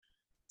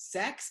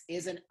sex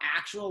is an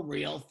actual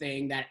real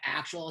thing that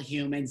actual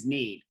humans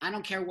need. I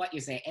don't care what you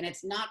say. And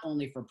it's not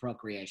only for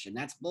procreation.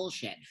 That's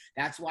bullshit.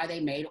 That's why they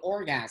made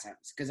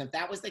orgasms. Because if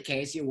that was the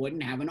case, you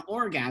wouldn't have an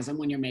orgasm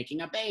when you're making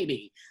a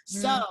baby.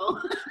 So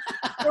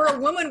or a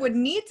woman would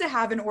need to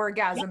have an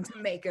orgasm to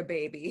make a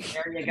baby.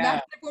 There you go.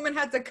 Imagine if a woman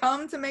had to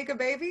come to make a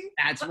baby.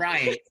 That's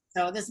right.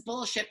 So this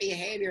bullshit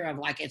behavior of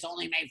like it's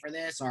only made for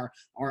this or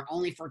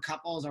only for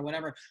couples or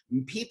whatever,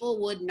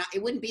 people would not,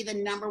 it wouldn't be the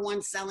number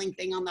one selling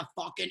thing on the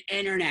fucking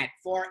internet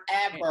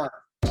forever.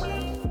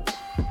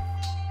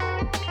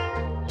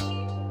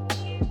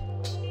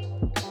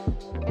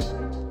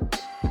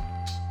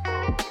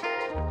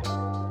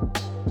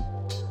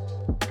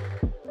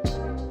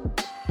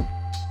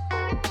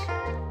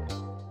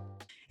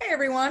 Hey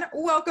everyone,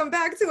 welcome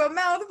back to A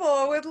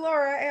Mouthful with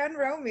Laura and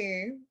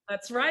Romy.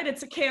 That's right.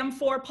 It's a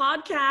Cam4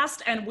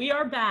 podcast, and we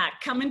are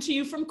back coming to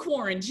you from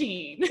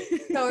quarantine.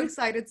 So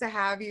excited to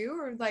have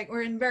you.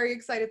 We're very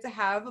excited to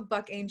have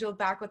Buck Angel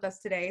back with us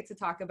today to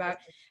talk about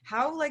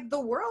how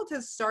the world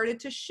has started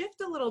to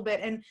shift a little bit.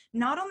 And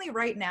not only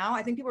right now,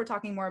 I think people are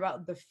talking more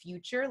about the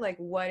future. Like,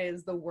 what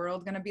is the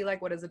world going to be like?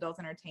 What is adult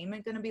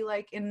entertainment going to be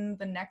like in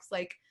the next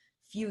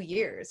few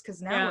years? Because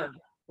now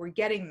we're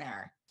getting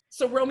there.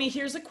 So Romy,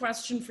 here's a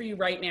question for you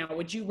right now.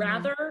 Would you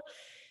rather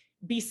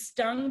be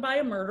stung by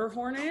a murder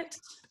hornet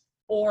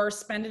or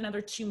spend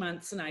another 2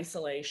 months in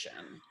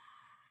isolation?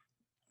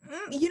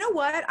 You know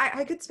what?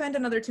 I could spend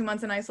another 2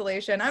 months in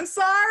isolation. I'm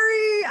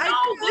sorry.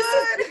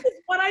 This is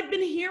what I've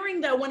been hearing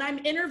though. When I'm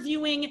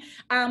interviewing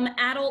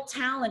adult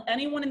talent,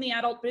 anyone in the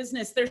adult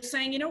business, they're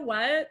saying, you know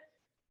what?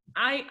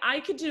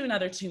 I could do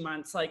another 2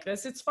 months like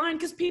this. It's fine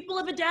because people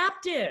have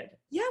adapted.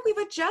 Yeah, we've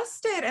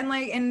adjusted and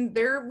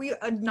we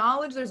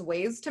acknowledge there's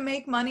ways to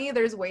make money.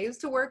 There's ways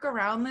to work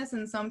around this.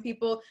 And some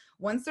people,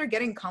 once they're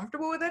getting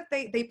comfortable with it,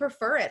 they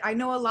prefer it. I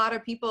know a lot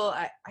of people,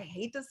 I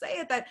hate to say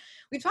it, that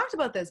we've talked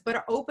about this, but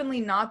are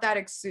openly not that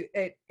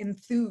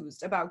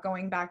enthused about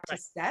going back to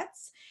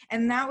sets.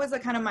 And that was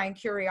kind of my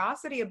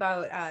curiosity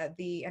about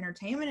the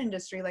entertainment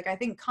industry. I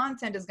think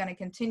content is going to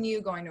continue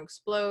going to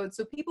explode.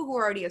 So people who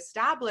are already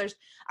established,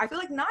 I feel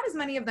like not as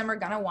many of them are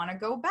going to want to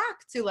go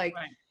back to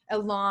a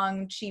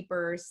long,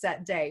 cheaper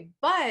set day.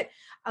 But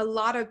a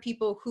lot of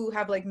people who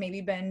have maybe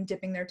been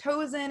dipping their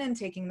toes in and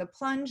taking the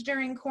plunge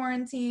during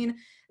quarantine,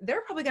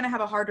 they're probably going to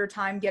have a harder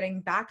time getting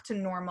back to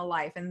normal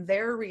life and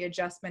their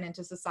readjustment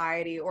into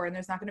society, and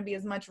there's not going to be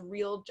as much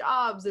real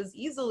jobs as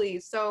easily.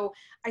 So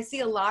I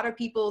see a lot of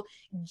people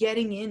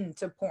getting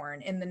into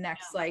porn in the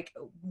next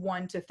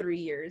 1 to 3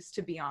 years,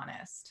 to be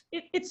honest.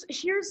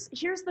 Here's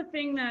the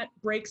thing that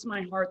breaks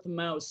my heart the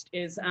most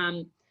is,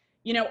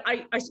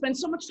 I spend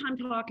so much time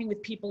talking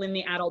with people in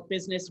the adult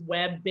business,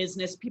 web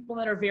business, people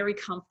that are very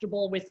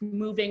comfortable with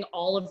moving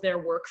all of their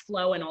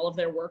workflow and all of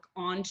their work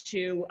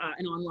onto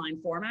an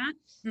online format.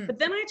 But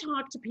then I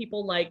talk to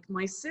people like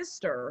my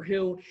sister,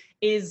 who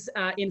is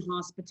in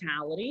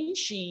hospitality.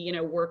 She,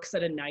 works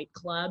at a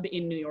nightclub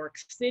in New York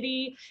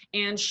City,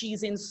 and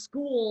she's in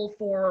school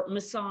for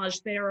massage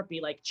therapy,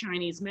 like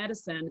Chinese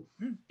medicine.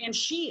 And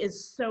she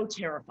is so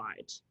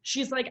terrified.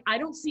 She's like, I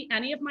don't see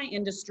any of my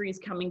industries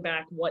coming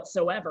back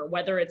whatsoever,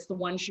 whether it's the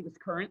one she was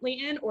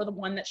currently in or the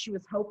one that she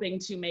was hoping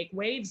to make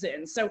waves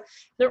in. So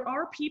there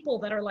are people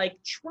that are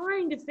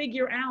trying to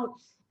figure out,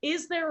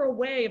 is there a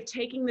way of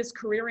taking this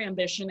career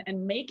ambition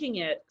and making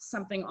it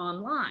something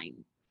online?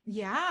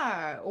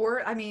 Yeah.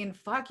 Or,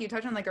 you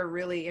touched on a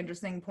really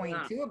interesting point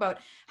too, about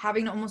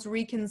having to almost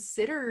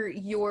reconsider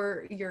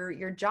your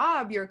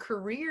job, your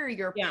career,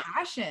 your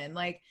passion.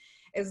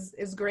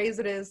 As great as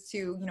it is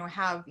to,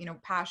 have,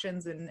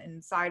 passions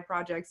and side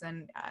projects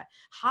and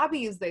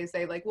hobbies, they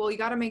say you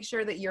got to make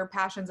sure that your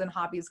passions and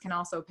hobbies can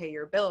also pay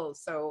your bills.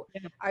 So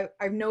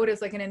I've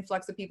noticed an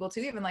influx of people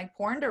too, even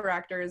porn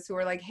directors who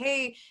are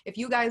hey, if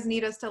you guys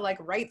need us to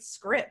write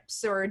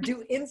scripts or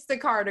do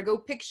Instacart or go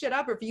pick shit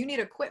up, or if you need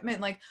equipment,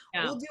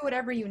 we'll do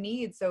whatever you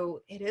need.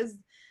 So it is,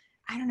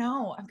 I don't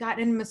know. I've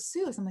gotten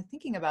masseuse. I'm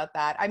thinking about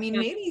that.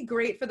 Maybe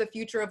great for the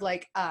future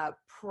of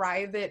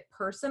private,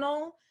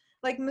 personal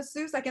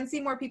masseuse. I can see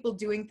more people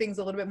doing things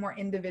a little bit more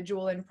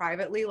individual and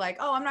privately,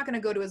 I'm not going to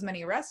go to as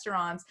many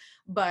restaurants,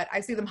 but I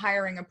see them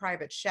hiring a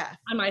private chef.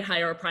 I might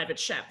hire a private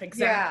chef.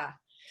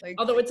 Exactly. Yeah.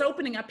 Although it's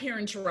opening up here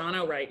in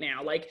Toronto right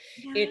now,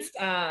 it's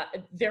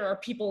there are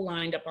people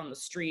lined up on the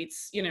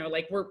streets,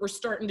 we're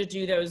starting to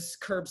do those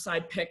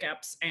curbside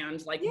pickups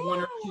and 1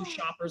 or 2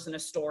 shoppers in a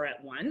store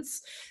at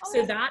once.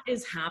 So that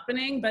is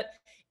happening, but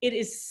it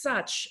is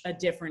such a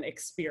different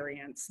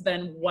experience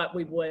than what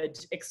we would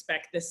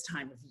expect this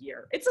time of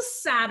year. It's a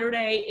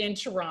Saturday in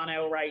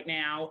Toronto right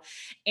now,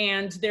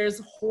 and there's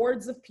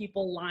hordes of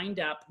people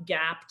lined up,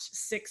 gapped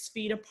 6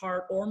 feet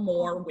apart or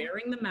more,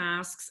 wearing the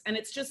masks, and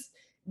it's just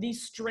the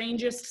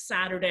strangest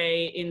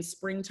Saturday in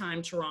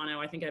springtime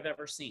Toronto I think I've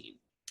ever seen.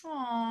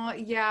 Oh,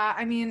 yeah.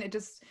 I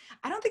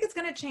don't think it's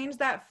going to change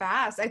that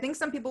fast. I think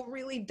some people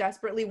really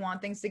desperately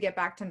want things to get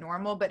back to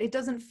normal, but it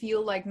doesn't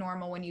feel like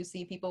normal when you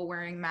see people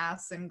wearing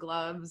masks and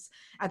gloves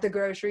at the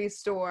grocery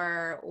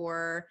store,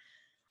 or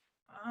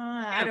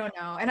I don't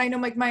know. And I know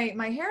like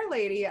my hair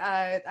lady,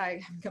 I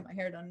haven't got my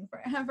hair done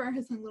forever.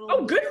 It's a little.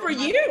 Oh, good for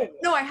you.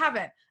 No, I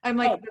haven't. I'm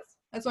like, Oh.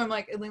 that's why I'm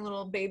like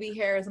little baby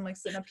hairs. I'm like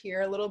sitting up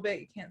here a little bit.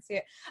 You can't see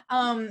it.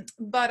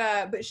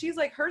 But she's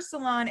like, her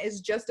salon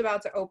is just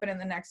about to open in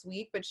the next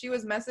week. But she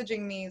was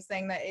messaging me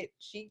saying that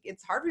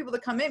it's hard for people to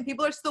come in.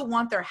 People still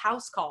want their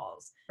house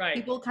calls. Right.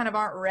 People kind of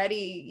aren't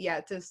ready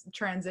yet to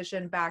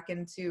transition back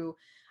into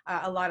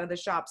a lot of the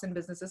shops and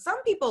businesses.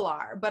 Some people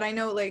are, but I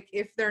know like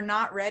if they're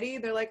not ready,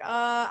 they're like,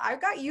 I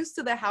got used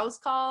to the house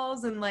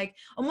calls and like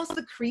almost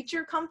the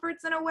creature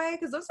comforts in a way,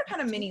 because those are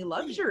kind of mini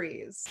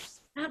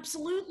luxuries.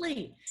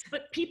 Absolutely.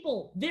 But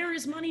people, there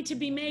is money to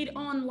be made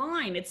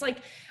online. It's like,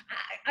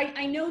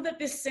 I know that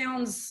this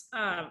sounds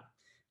a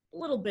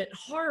little bit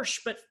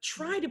harsh, but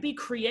try to be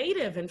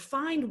creative and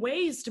find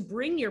ways to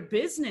bring your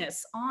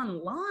business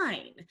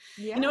online.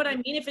 Yeah. You know what I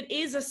mean? If it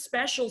is a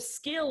special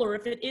skill, or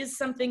if it is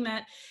something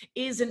that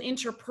is an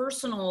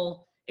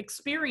interpersonal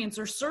experience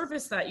or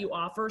service that you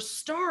offer,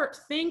 start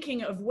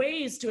thinking of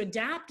ways to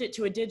adapt it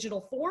to a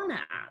digital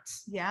format.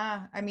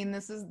 Yeah, I mean,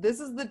 this is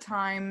the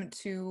time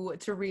to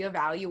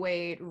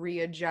reevaluate,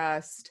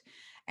 readjust,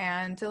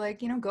 and to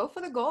like, go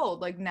for the gold.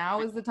 Like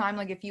now is the time,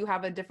 like if you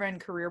have a different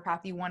career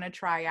path you want to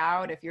try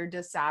out, if you're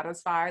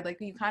dissatisfied,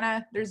 like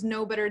there's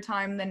no better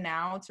time than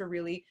now to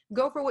really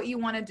go for what you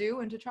want to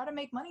do and to try to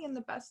make money in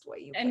the best way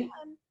you can.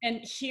 And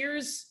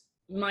here's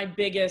my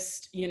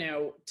biggest,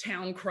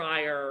 town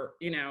crier,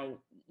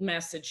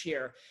 message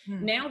here.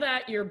 Now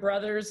that your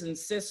brothers and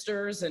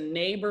sisters and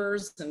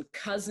neighbors and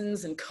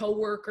cousins and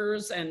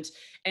coworkers and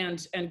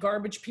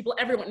garbage people,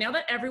 everyone, now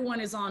that everyone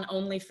is on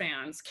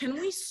OnlyFans, can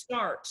we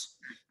start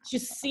to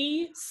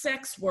see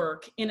sex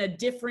work in a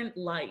different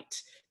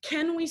light?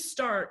 Can we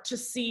start to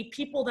see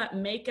people that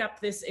make up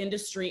this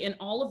industry and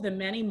all of the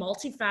many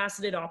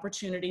multifaceted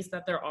opportunities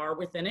that there are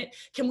within it?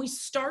 Can we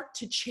start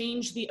to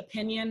change the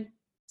opinion?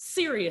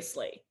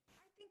 Seriously.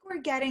 We're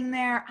getting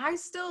there. I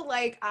still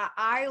like,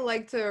 I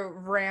like to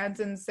rant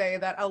and say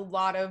that a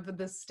lot of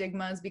the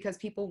stigma is because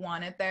people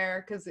want it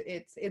there because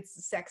it's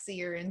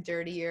sexier and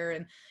dirtier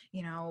and,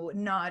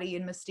 naughty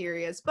and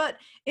mysterious. But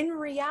in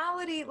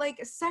reality,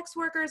 like sex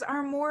workers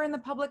are more in the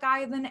public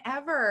eye than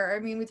ever. I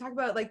mean, we talk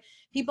about like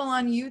people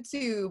on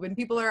YouTube and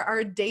people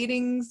are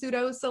dating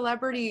pseudo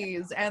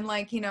celebrities and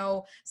like,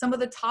 some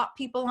of the top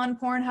people on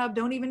Pornhub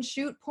don't even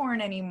shoot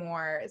porn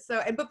anymore.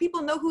 So, but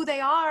people know who they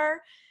are.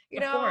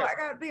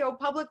 I got,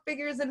 public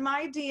figures in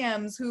my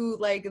DMs who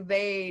like,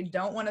 they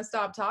don't want to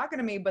stop talking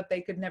to me, but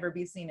they could never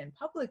be seen in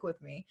public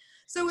with me.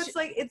 So it's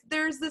like,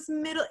 there's this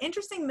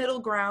interesting middle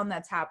ground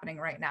that's happening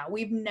right now.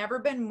 We've never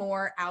been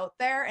more out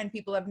there and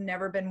people have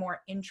never been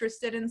more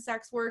interested in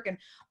sex work and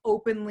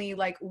openly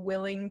like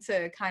willing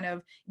to kind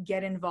of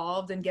get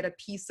involved and get a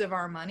piece of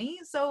our money.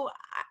 So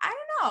I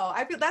don't know.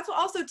 I feel that's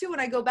also too, when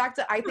I go back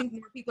to, I think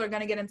more people are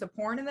going to get into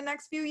porn in the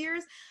next few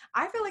years.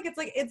 I feel like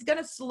it's going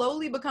to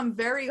slowly become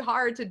very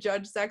hard to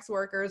judge sex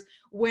workers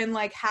when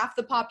like half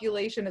the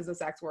population is a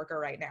sex worker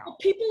right now.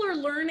 People are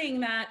learning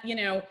that,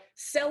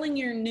 selling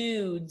your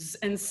nudes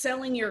and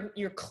selling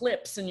your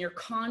clips and your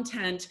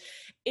content,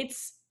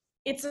 it's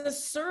a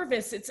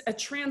service, it's a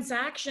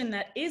transaction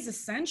that is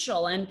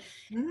essential. And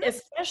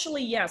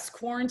especially, yes,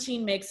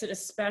 quarantine makes it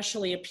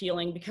especially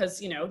appealing because,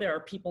 there are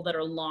people that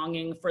are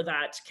longing for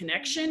that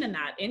connection and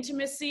that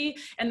intimacy,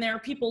 and there are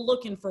people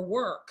looking for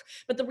work.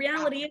 But the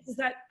reality is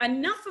that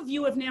enough of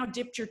you have now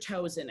dipped your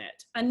toes in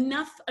it.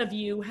 Enough of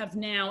you have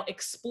now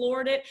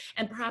explored it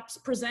and perhaps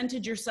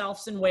presented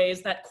yourselves in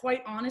ways that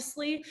quite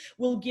honestly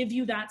will give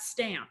you that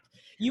stamp.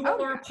 You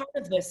are a part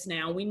of this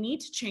now. We need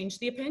to change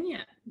the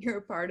opinion. You're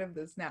a part of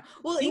this now.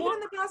 Well, even in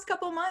the past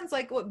couple months,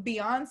 like what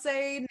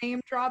Beyonce name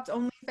dropped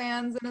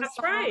OnlyFans in a That's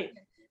song. right.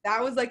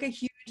 That was like a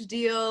huge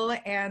deal.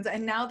 And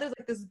now there's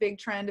like this big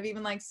trend of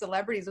even like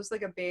celebrities. There's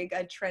like a big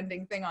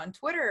trending thing on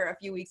Twitter a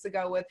few weeks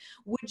ago with,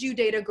 would you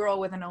date a girl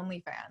with an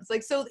OnlyFans?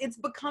 Like, so it's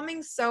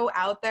becoming so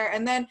out there.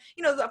 And then,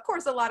 of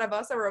course, a lot of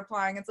us are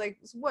replying. It's like,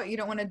 what, you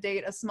don't want to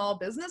date a small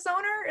business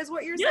owner is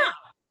what you're saying?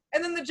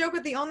 And then the joke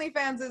with the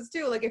OnlyFans is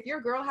too, like if your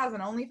girl has an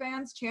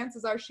OnlyFans,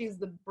 chances are she's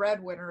the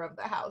breadwinner of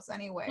the house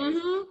anyway.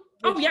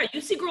 Oh yeah,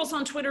 you see girls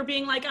on Twitter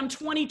being like, I'm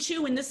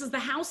 22 and this is the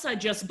house I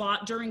just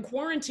bought during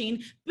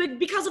quarantine, but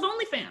because of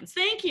OnlyFans.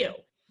 Thank you.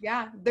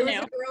 Yeah, there was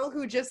a girl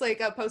who just like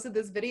posted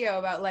this video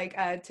about like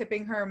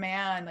tipping her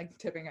man, like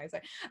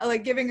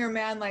giving her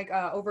man like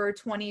over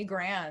 20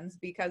 grand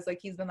because like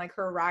he's been like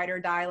her ride or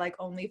die like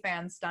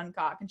OnlyFans stunt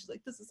cock, and she's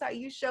like, this is how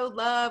you show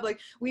love. Like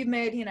we've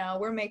made,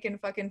 we're making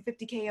fucking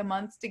 50K a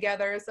month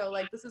together, so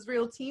like this is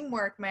real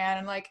teamwork, man.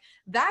 And like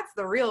that's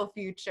the real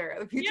future.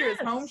 The future is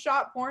home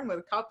shop porn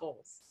with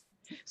couples.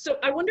 So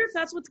I wonder if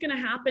that's what's going to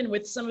happen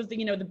with some of the,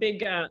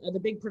 the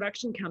big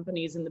production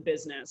companies in the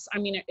business. I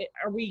mean,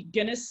 are we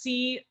going to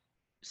see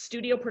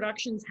studio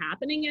productions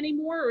happening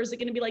anymore? Or is it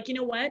going to be like,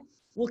 what,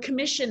 we'll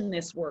commission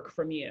this work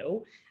from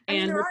you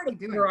and we'll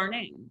put under our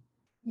name?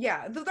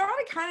 Yeah, they're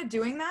already kind of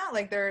doing that.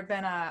 Like there have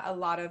been a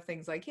lot of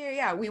things like,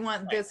 yeah, we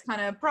want this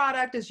kind of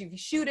product. As you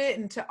shoot it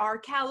into our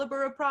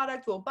caliber of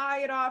product, we'll buy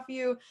it off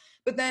you.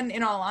 But then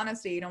in all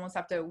honesty, you'd almost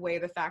have to weigh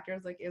the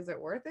factors like, is it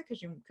worth it?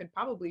 Because you could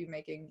probably be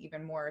making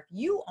even more if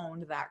you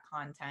owned that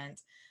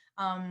content.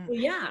 Well,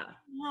 yeah.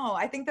 No,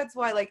 I think that's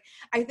why, like,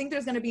 I think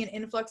there's going to be an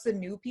influx of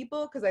new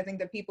people because I think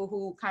that people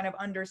who kind of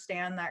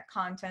understand that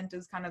content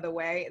is kind of the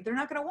way, they're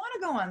not going to want to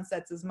go on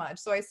sets as much.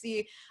 So I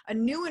see a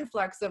new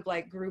influx of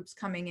like groups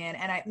coming in,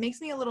 and it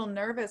makes me a little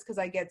nervous because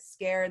I get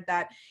scared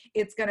that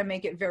it's going to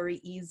make it very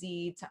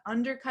easy to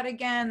undercut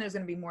again. There's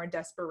going to be more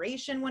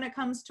desperation when it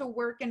comes to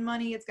work and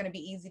money. It's going to be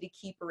easy to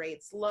keep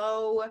rates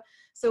low.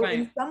 So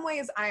in some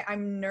ways,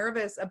 I'm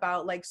nervous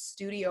about like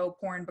studio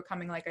porn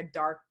becoming like a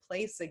dark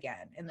place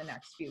again in the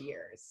next few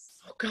years.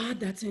 Oh God,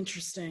 that's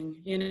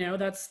interesting. You know,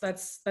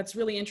 that's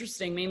really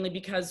interesting, mainly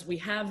because we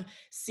have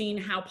seen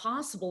how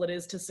possible it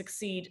is to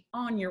succeed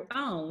on your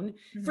own.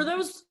 For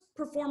those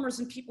performers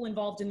and people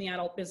involved in the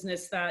adult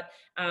business that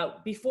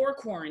before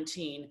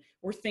quarantine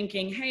were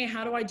thinking, hey,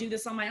 how do I do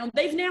this on my own?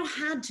 They've now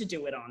had to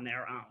do it on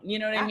their own. You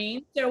know what I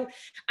mean? So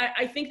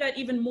I think that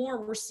even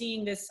more we're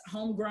seeing this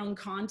homegrown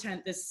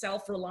content, this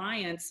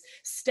self-reliance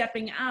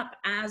stepping up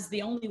as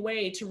the only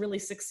way to really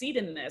succeed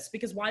in this.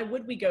 Because why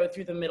would we go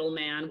through the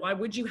middleman? Why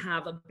would you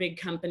have a big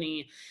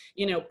company,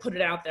 you know, put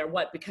it out there?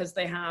 What? Because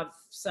they have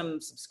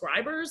some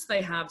subscribers,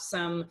 they have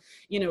some,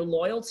 you know,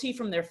 loyalty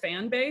from their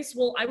fan base.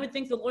 Well, I would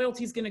think the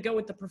loyalty is going to go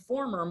with the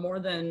performer more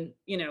than,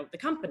 you know, the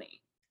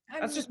company.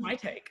 That's just my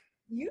take.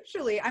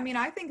 Usually, I mean,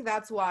 I think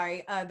that's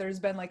why there's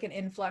been like an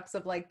influx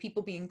of like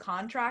people being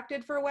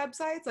contracted for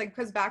websites. Like,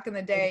 because back in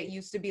the day, it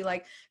used to be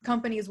like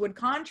companies would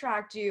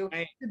contract you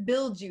to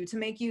build you, to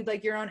make you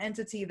like your own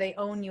entity. They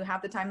own you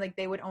half the time. Like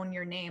they would own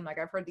your name. Like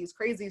I've heard these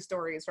crazy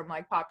stories from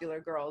like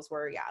popular girls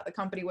where, yeah, the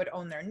company would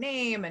own their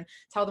name and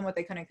tell them what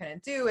they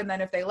couldn't do. And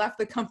then if they left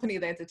the company,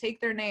 they had to take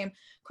their name,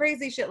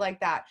 crazy shit like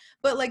that.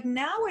 But like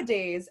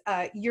nowadays,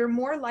 you're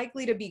more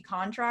likely to be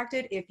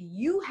contracted if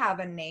you have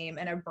a name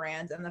and a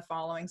brand and the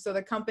following. So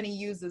the company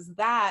uses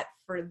that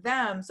for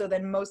them, so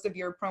then most of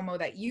your promo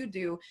that you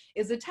do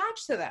is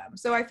attached to them.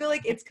 So I feel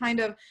like it's kind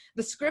of,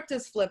 the script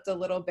is flipped a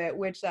little bit,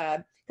 which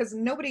because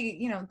nobody,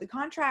 you know, the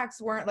contracts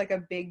weren't like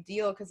a big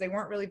deal because they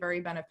weren't really very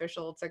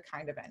beneficial to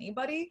kind of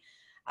anybody,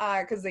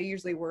 because they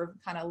usually were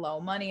kind of low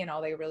money and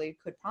all they really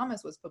could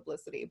promise was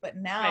publicity. But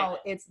now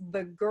it's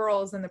the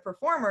girls and the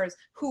performers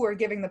who are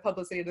giving the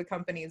publicity to the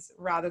companies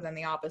rather than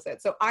the opposite.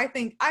 So I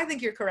think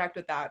you're correct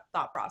with that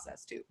thought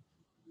process too.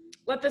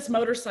 Let this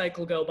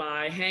motorcycle go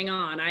by. Hang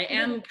on. I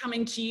am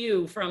coming to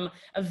you from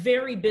a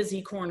very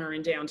busy corner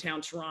in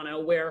downtown Toronto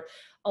where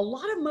a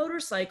lot of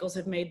motorcycles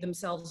have made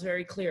themselves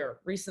very clear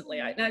recently.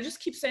 And I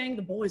just keep saying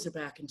the boys are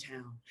back in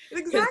town.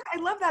 Exactly.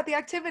 I love that. The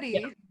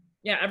activity.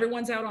 Yeah,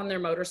 everyone's out on their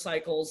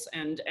motorcycles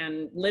and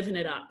living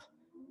it up,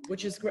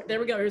 which is great.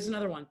 There we go. Here's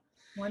another one.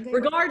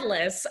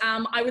 Regardless,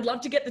 I would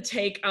love to get the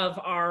take of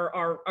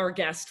our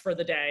guest for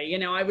the day. You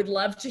know, I would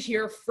love to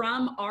hear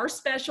from our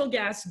special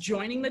guest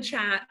joining the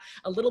chat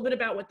a little bit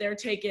about what their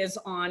take is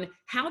on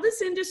how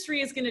this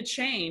industry is going to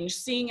change,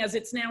 seeing as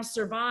it's now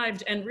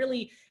survived and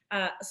really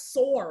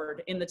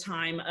soared in the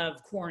time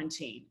of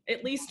quarantine,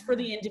 at least for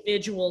the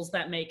individuals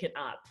that make it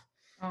up.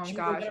 Oh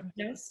gosh.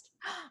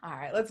 All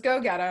right, let's go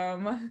get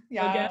them.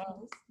 Yeah.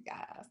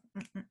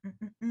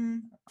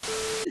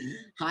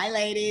 Hi,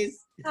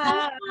 ladies.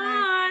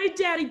 Hi,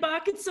 Daddy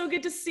Buck. It's so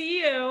good to see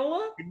you.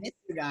 I miss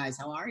you guys.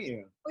 How are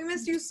you? We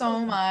missed you so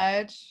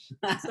much.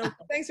 So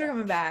thanks for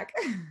coming back.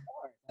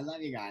 I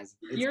love you guys.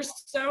 You're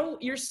so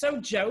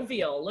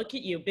jovial. Look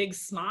at you, big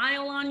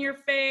smile on your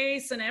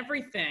face and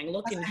everything.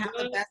 Looking good. I have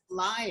the best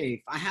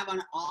life. I have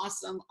an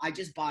awesome. I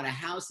just bought a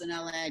house in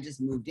LA. I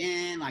just moved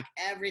in. Like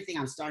everything.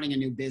 I'm starting a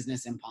new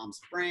business in Palm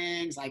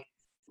Springs. Like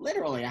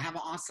literally, I have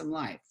an awesome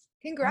life.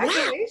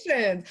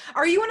 Congratulations. Wow.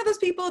 Are you one of those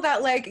people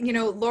that like, you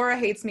know, Laura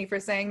hates me for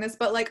saying this,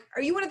 but like,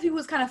 are you one of the people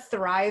who's kind of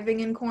thriving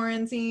in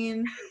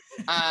quarantine?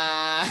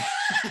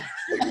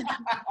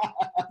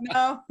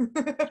 No.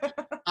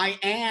 I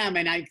am,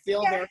 and I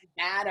feel very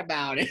bad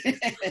about it.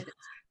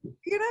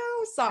 You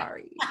know,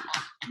 sorry.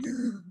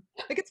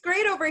 Like it's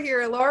great over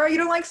here, Laura. You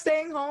don't like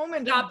staying home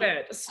and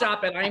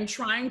Stop it. I'm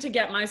trying to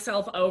get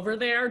myself over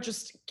there.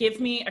 Just give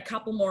me a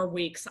couple more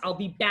weeks. I'll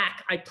be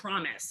back, I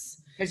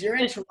promise. Because you're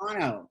in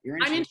Toronto.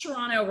 I'm in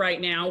Toronto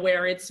right now,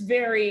 where it's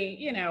very,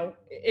 you know,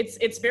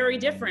 it's very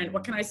different.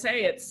 What can I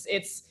say?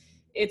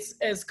 It's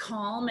as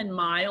calm and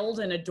mild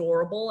and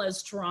adorable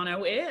as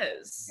Toronto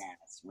is.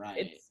 That's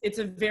right. It's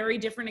a very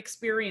different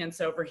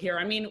experience over here.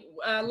 I mean,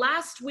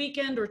 last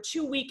weekend or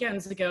 2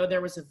 weekends ago,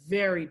 there was a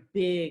very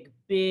big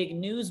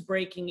news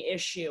breaking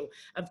issue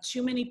of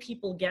too many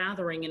people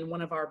gathering in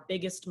one of our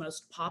biggest,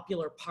 most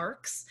popular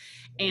parks.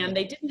 And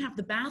they didn't have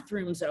the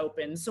bathrooms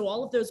open. So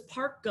all of those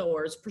park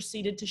goers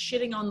proceeded to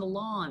shitting on the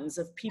lawns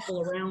of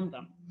people around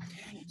them.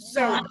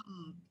 So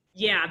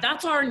yeah,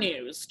 that's our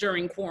news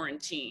during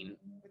quarantine.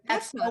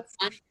 That's so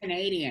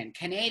un-Canadian.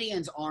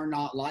 Canadians are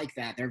not like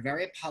that. They're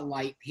very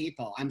polite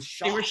people. I'm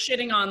shocked. They were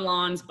shitting on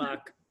lawns,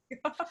 Buck.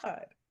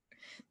 God.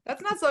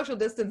 That's not social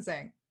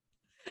distancing.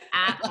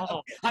 At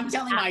all. I'm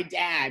telling my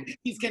dad,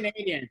 he's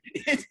Canadian.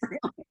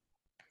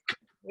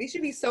 We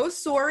should be so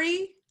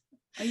sorry.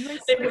 Are you guys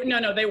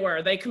No, they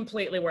were. They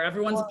completely were.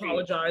 Everyone's Sorry.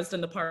 apologized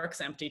and the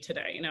park's empty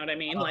today. You know what I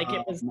mean? Like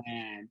it was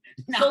man.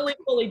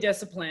 fully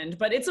disciplined,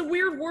 but it's a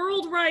weird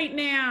world right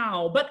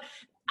now. But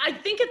I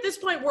think at this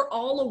point, we're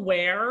all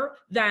aware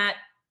that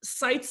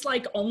sites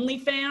like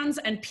OnlyFans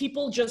and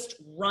people just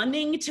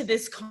running to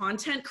this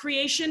content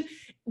creation,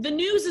 the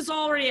news is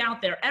already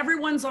out there.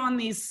 Everyone's on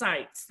these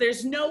sites.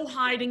 There's no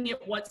hiding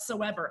it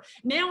whatsoever.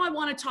 Now I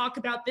want to talk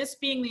about this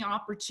being the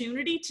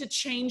opportunity to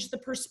change the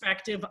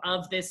perspective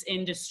of this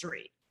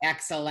industry.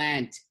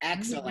 Excellent.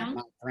 Mhm.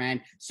 My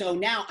friend. So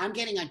now I'm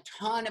getting a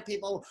ton of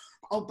people,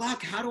 oh,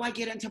 Buck, how do I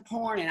get into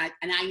porn? And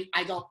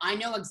I go, I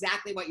know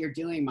exactly what you're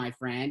doing, my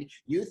friend.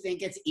 You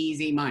think it's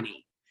easy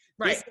money.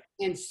 Right. This is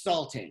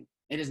insulting.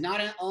 It is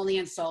not only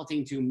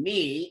insulting to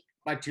me,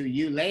 but to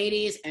you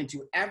ladies and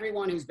to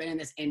everyone who's been in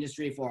this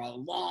industry for a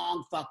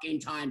long fucking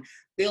time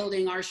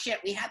building our shit.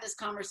 We had this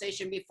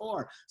conversation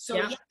before. So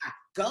yeah,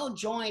 go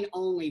join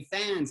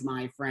OnlyFans,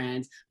 my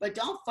friends, but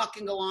don't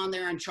fucking go on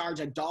there and charge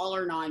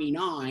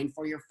 $1.99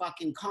 for your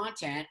fucking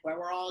content where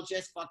we're all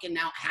just fucking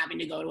now having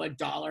to go to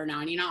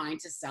 $1.99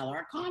 to sell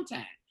our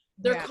content.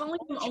 They're calling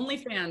them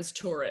OnlyFans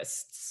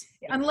tourists.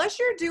 Unless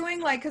you're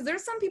doing like, because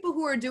there's some people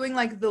who are doing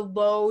like the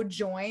low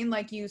join,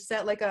 like you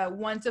set like a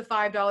 $1 to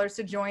 $5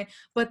 to join,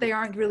 but they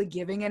aren't really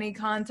giving any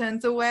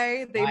content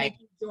away. They make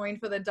you join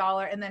for the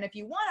dollar, and then if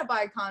you want to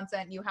buy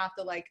content, you have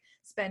to like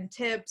spend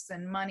tips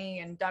and money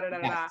and da da da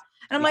da.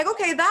 And I'm like,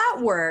 okay, that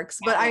works,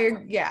 but I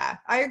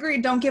agree.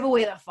 Don't give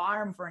away the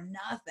farm for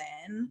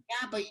nothing.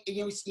 Yeah, but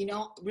you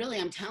know, really,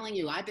 I'm telling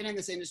you, I've been in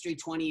this industry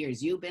 20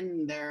 years. You've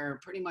been there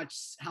pretty much.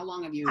 How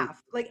long have you?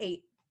 Like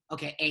 8.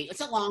 Okay, 8.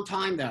 It's a long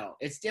time though.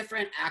 It's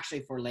different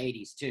actually for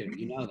ladies too.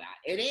 You know that.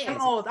 It is. I'm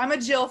old. I'm a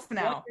Jilf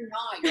now. No, you're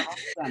not.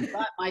 You're awesome.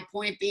 But my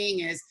point being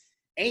is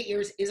 8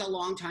 years is a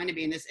long time to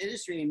be in this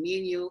industry. And me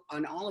and you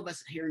and all of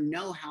us here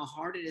know how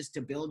hard it is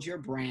to build your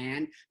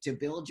brand, to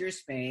build your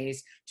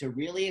space, to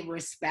really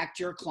respect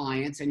your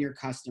clients and your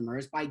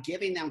customers by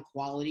giving them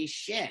quality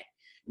shit.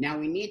 Now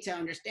we need to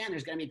understand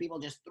there's going to be people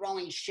just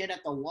throwing shit at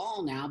the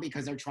wall now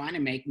because they're trying to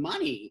make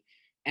money.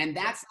 And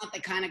that's not the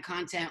kind of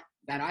content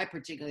that I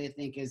particularly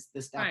think is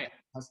the stuff that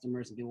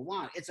customers and people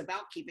want. It's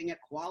about keeping it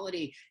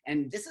quality.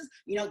 And this is,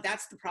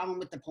 that's the problem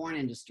with the porn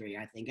industry.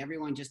 I think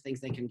everyone just thinks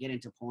they can get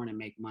into porn and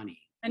make money.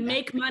 And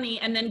make money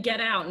and then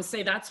get out and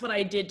say, that's what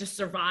I did to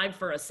survive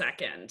for a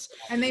second.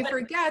 And they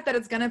forget that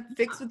it's going to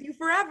fix with you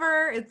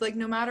forever. It's like,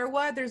 no matter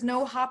what, there's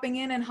no hopping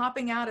in and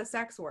hopping out of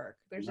sex work.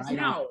 There's just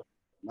no.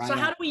 Right. So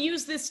how do we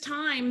use this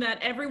time that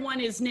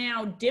everyone is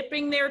now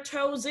dipping their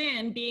toes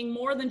in, being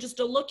more than just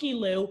a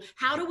looky-loo?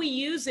 How do we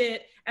use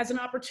it as an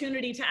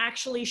opportunity to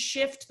actually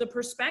shift the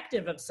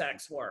perspective of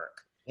sex work?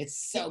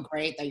 It's so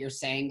great that you're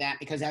saying that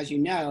because, as you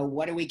know,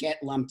 what do we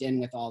get lumped in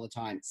with all the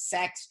time?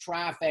 Sex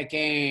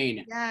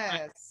trafficking.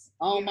 Yes.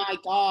 Oh my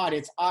God.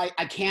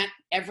 I can't,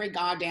 every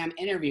goddamn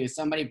interview,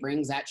 somebody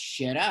brings that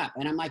shit up.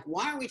 And I'm like,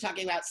 why are we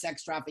talking about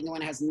sex trafficking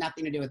when it has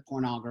nothing to do with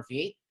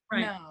pornography?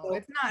 Right. No,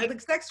 it's not.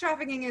 Like sex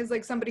trafficking is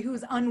like somebody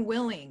who's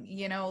unwilling,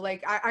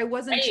 like I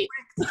wasn't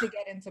tricked to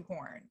get into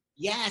porn.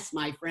 Yes,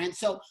 my friend.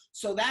 So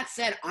that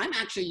said, I'm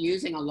actually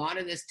using a lot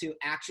of this to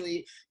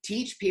actually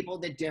teach people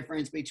the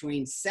difference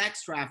between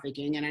sex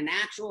trafficking and an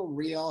actual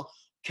real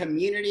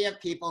community of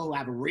people who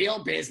have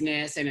real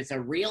business, and it's a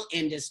real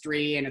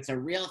industry and it's a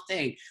real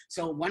thing.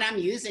 So what I'm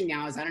using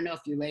now is, I don't know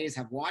if you ladies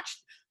have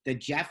watched the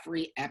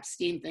Jeffrey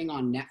Epstein thing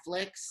on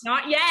Netflix.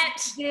 Not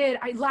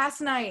yet. Last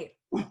night.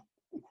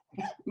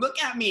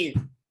 Look at me.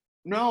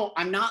 No,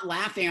 I'm not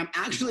laughing. I'm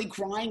actually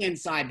crying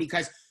inside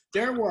because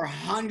there were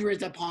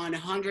hundreds upon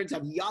hundreds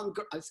of young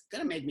girls. It's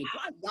going to make me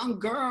cry. Young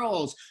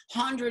girls,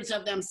 hundreds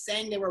of them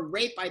saying they were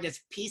raped by this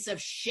piece of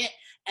shit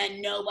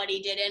and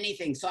nobody did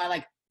anything. So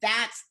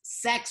that's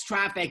sex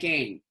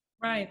trafficking.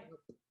 Right.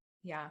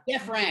 Yeah.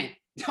 Different.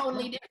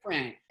 Totally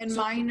different. And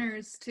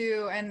minors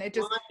too. And it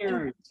just,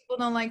 people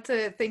don't like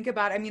to think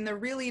about,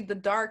 the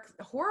dark,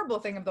 horrible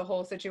thing of the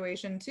whole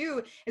situation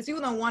too, is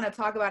people don't want to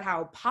talk about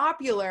how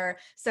popular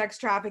sex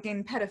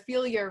trafficking,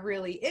 pedophilia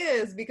really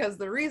is, because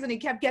the reason he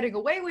kept getting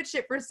away with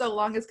shit for so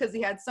long is because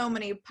he had so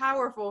many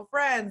powerful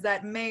friends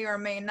that may or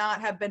may not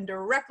have been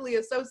directly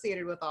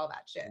associated with all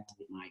that shit.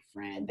 My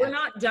friend. We're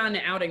not done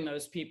outing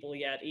those people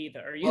yet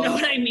either. You know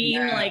what I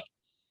mean? Yeah. Like,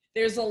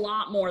 there's a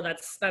lot more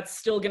that's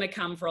still going to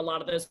come for a lot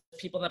of those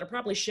people that are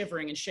probably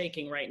shivering and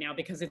shaking right now,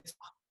 because it's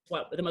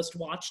the most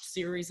watched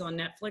series on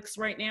Netflix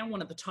right now,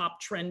 one of the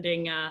top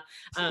trending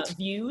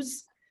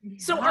views.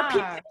 So are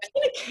people going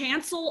to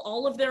cancel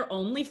all of their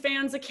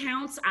OnlyFans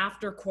accounts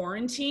after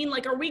quarantine?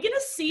 Like, are we going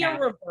to see a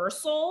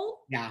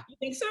reversal? Yeah. You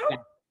think so?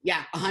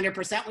 Yeah,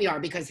 100% we are,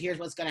 because here's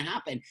what's going to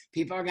happen.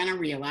 People are going to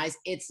realize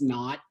it's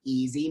not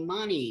easy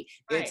money.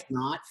 Right. It's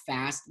not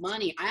fast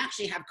money. I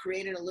actually have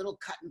created a little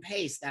cut and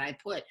paste that I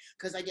put,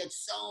 because I get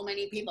so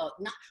many people,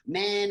 not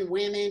men,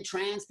 women,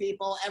 trans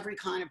people, every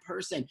kind of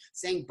person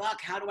saying, Buck,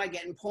 how do I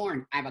get in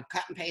porn? I have a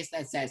cut and paste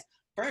that says,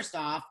 First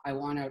off, I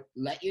want to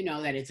let you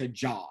know that it's a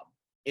job.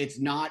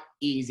 It's not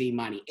easy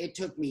money. It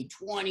took me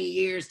 20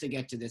 years to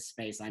get to this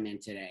space I'm in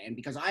today. And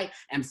because I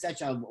am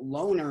such a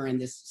loner in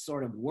this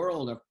sort of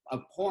world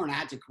of porn, I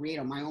had to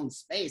create my own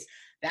space.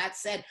 That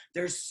said,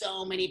 there's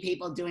so many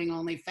people doing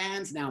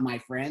OnlyFans now, my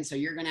friend. So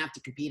you're going to have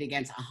to compete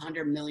against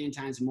 100 million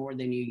times more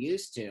than you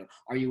used to.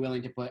 Are you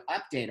willing to put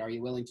update? Are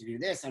you willing to do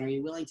this? And are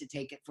you willing to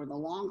take it for the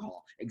long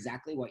haul?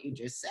 Exactly what you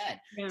just said.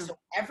 Yeah. So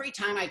every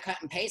time I cut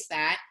and paste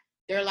that,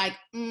 they're like,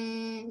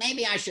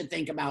 maybe I should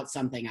think about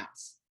something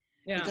else.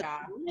 Yeah.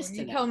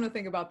 You tell them to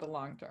think about the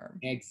long term.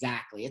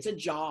 Exactly. It's a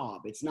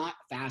job. It's not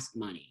fast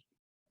money.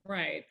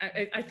 Right.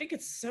 I think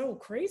it's so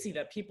crazy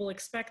that people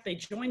expect they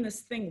join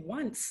this thing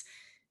once,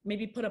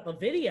 maybe put up a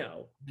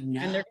video, and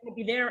they're going to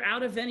be there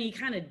out of any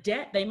kind of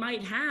debt they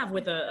might have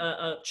with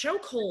a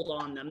chokehold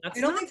on them.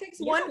 It only takes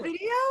one video?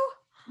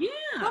 Yeah.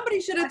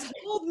 Somebody should have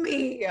told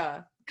me. God,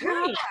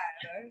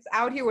 I was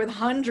out here with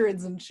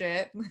hundreds and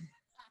shit.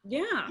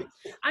 Yeah,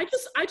 I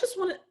just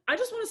want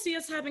to see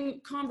us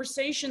having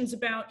conversations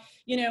about,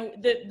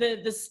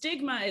 the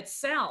stigma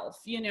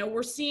itself.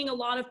 We're seeing a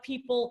lot of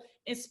people,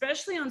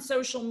 especially on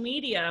social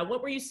media.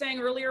 What were you saying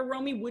earlier,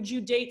 Romy? Would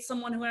you date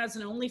someone who has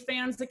an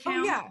OnlyFans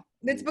account? Oh, yeah.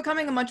 It's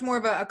becoming a much more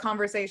of a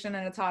conversation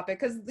and a topic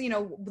because,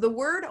 the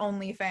word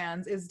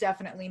OnlyFans is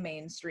definitely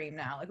mainstream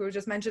now. Like we were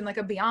just mentioned, like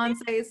a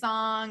Beyonce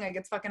song, like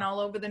it's fucking all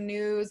over the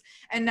news.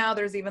 And now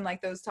there's even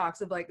like those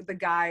talks of like the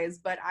guys,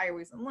 but I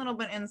always a little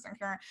bit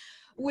insecure.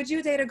 Would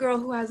you date a girl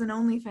who has an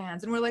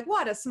OnlyFans? And we're like,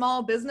 what? A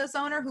small business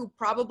owner who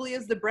probably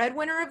is the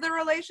breadwinner of the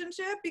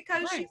relationship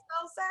because she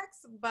sells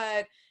sex?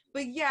 But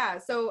yeah,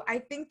 so I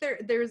think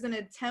there's an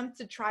attempt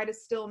to try to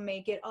still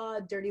make it,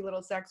 dirty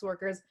little sex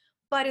workers.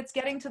 But it's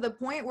getting to the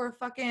point where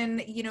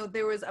fucking,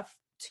 there was a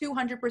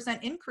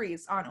 200%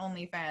 increase on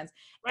OnlyFans.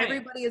 Right.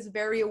 Everybody is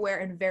very aware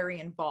and very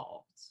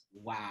involved.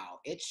 Wow,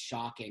 it's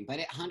shocking. But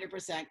it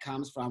 100%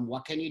 comes from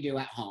what can you do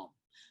at home?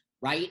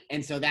 Right?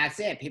 And so that's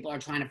it. People are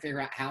trying to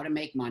figure out how to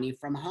make money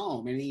from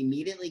home and they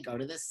immediately go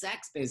to the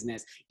sex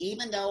business.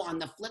 Even though on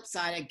the flip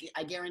side,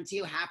 I guarantee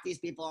you half these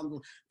people on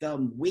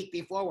the week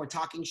before were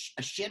talking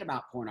shit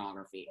about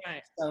pornography.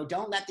 Right. So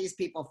don't let these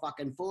people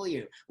fucking fool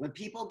you. When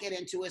people get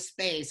into a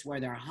space where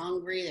they're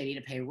hungry, they need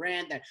to pay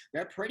rent,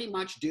 they're pretty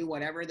much do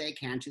whatever they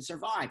can to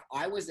survive.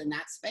 I was in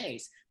that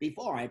space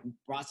before. I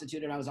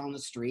prostituted, I was on the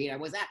street, I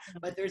was that.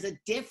 But there's a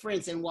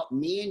difference in what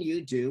me and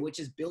you do, which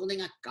is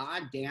building a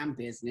goddamn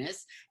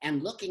business and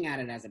looking at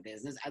it as a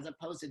business, as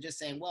opposed to just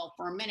saying, well,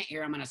 for a minute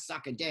here, I'm going to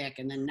suck a dick.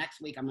 And then next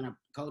week, I'm going to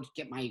go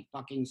get my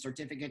fucking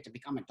certificate to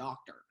become a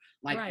doctor.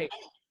 Like, right.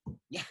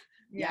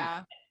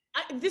 Yeah.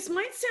 This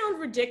might sound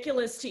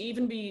ridiculous to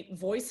even be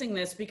voicing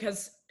this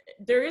because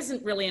there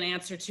isn't really an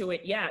answer to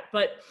it yet.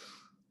 But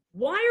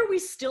why are we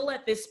still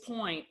at this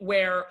point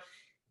where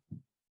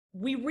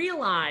we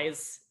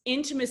realize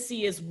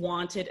intimacy is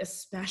wanted,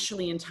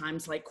 especially in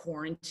times like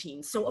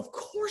quarantine? So of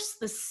course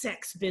the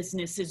sex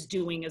business is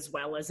doing as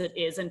well as it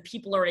is and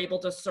people are able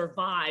to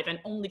survive and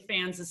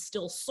OnlyFans is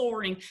still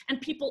soaring and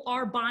people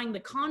are buying the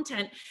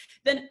content.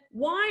 Then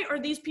why are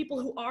these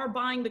people who are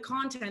buying the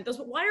content,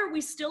 why are we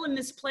still in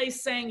this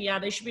place saying, yeah,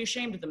 they should be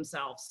ashamed of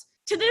themselves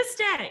to this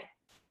day?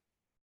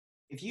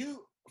 If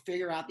you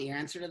figure out the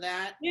answer to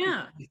that,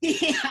 yeah.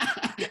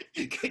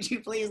 Could you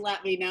please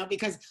let me know?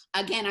 Because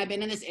again, I've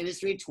been in this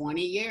industry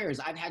 20 years.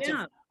 I've had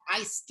to,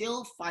 I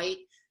still fight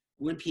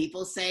when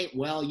people say,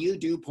 well, you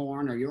do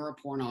porn or you're a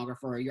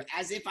pornographer, or you're,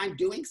 as if I'm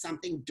doing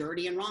something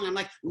dirty and wrong. I'm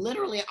like,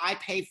 literally, I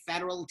pay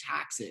federal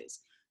taxes.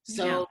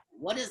 So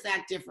what is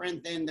that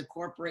different than the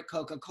corporate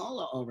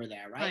Coca-Cola over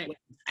there, right?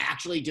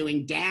 Actually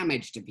doing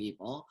damage to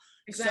people.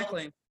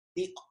 Exactly. So,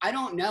 I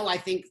don't know. I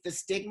think the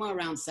stigma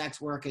around sex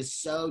work is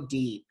so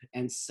deep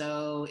and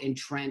so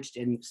entrenched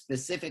in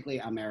specifically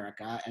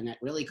America, and it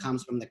really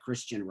comes from the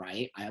Christian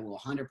right. I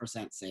will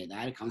 100% say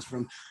that. It comes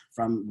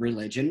from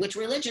religion, which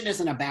religion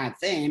isn't a bad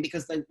thing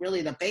because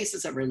really the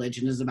basis of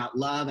religion is about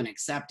love and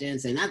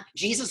acceptance, and that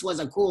Jesus was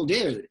a cool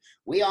dude.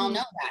 We all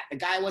know that. The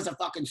guy was a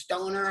fucking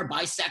stoner,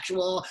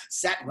 bisexual,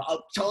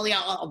 totally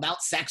all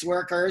about sex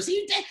workers.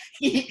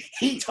 He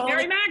totally...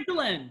 Mary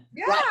Magdalene.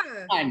 Yeah.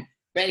 Right.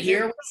 But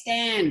here we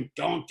stand.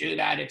 Don't do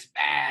that. It's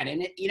bad.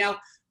 And,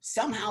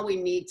 somehow we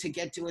need to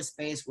get to a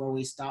space where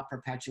we stop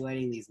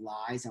perpetuating these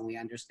lies and we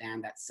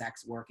understand that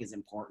sex work is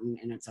important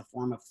and it's a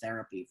form of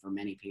therapy for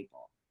many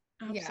people.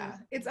 Absolutely. Yeah,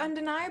 it's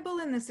undeniable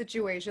in this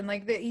situation.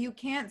 Like that, you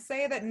can't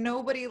say that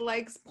nobody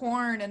likes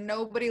porn and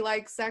nobody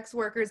likes sex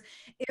workers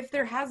if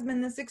there has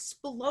been this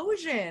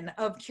explosion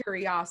of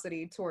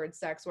curiosity towards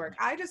sex work.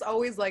 I just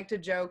always like to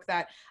joke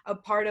that a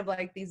part of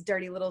like these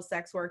dirty little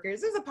sex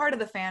workers is a part of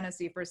the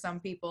fantasy for some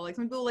people. Like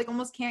some people like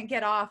almost can't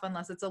get off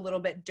unless it's a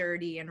little bit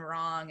dirty and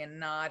wrong and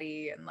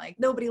naughty and like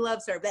nobody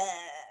loves her.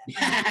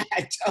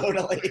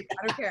 Totally.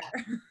 I don't care.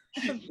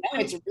 No,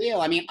 it's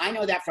real. I mean, I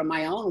know that from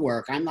my own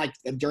work. I'm like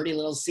a dirty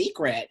little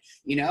secret,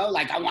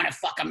 like I want to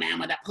fuck a man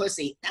with that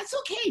pussy. That's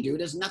okay, dude.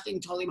 There's nothing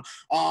totally,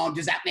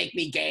 does that make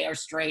me gay or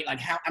straight? Like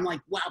how, I'm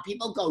like, wow,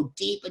 people go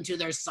deep into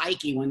their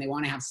psyche when they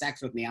want to have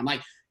sex with me. I'm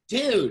like,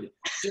 dude,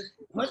 just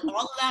put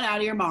all of that out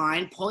of your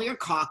mind, pull your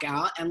cock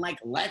out, and like,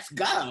 let's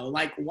go.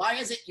 Like, why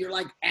is it you're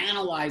like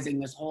analyzing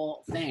this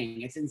whole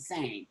thing? It's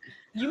insane.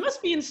 You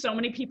must be in so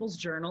many people's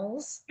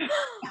journals.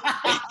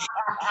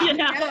 You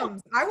know? DMs.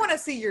 I want to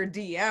see your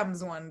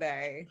DMs one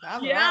day.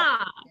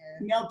 Yeah.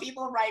 You know,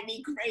 people write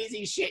me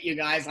crazy shit, you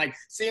guys. Like,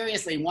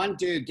 seriously, one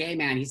dude, gay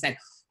man, he said,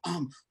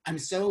 I'm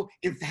so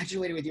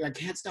infatuated with you, I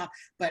can't stop,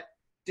 but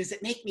does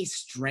it make me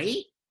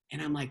straight?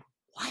 And I'm like,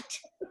 what?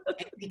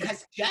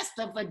 Because just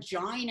the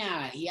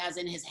vagina he has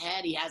in his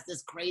head, he has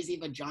this crazy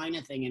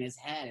vagina thing in his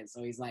head. And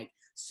so he's like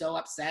so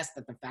obsessed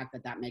at the fact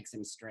that that makes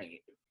him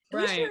straight.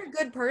 At least you're a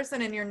good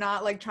person and you're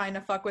not like trying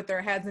to fuck with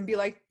their heads and be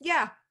like,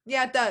 yeah,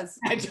 it does.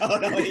 I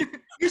totally.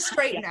 You're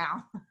straight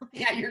now.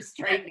 Yeah, you're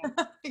straight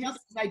now. You know,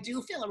 I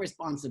do feel a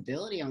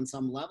responsibility on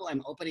some level.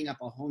 I'm opening up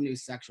a whole new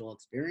sexual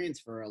experience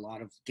for a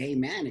lot of gay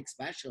men,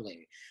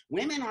 especially.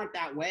 Women aren't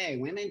that way.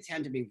 Women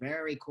tend to be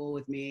very cool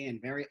with me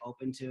and very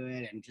open to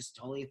it and just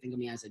totally think of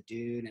me as a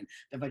dude. And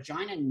the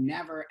vagina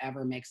never,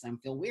 ever makes them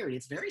feel weird.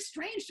 It's very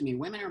strange to me.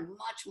 Women are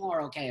much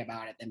more okay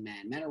about it than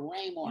men. Men are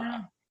way more.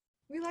 Yeah.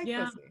 We like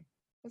pussy.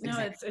 No,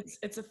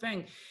 it's a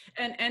thing.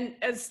 And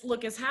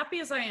as happy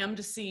as I am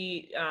to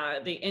see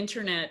the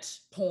internet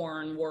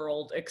porn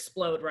world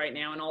explode right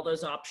now and all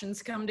those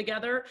options come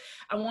together,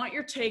 I want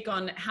your take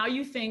on how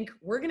you think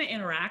we're going to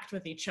interact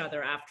with each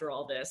other after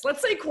all this.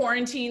 Let's say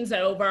quarantine's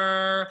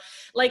over.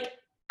 Like,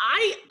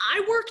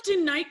 I worked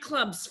in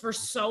nightclubs for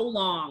so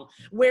long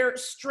where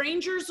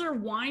strangers are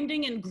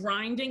winding and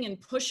grinding and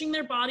pushing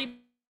their body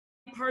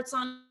parts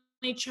on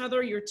each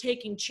other. You're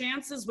taking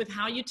chances with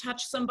how you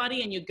touch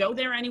somebody and you go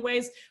there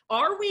anyways.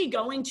 Are we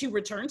going to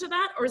return to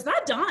that, or is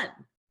that done?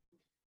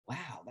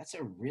 Wow, that's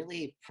a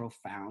really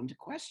profound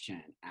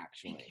question,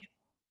 actually.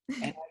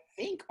 And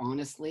I think,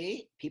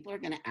 honestly, people are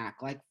going to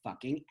act like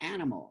fucking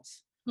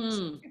animals.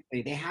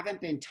 They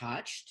haven't been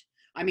touched.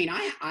 I mean,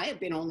 I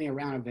have been only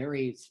around a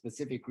very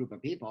specific group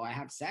of people. I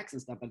have sex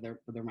and stuff, but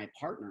they're my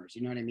partners.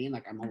 You know what I mean?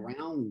 Like, I'm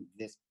around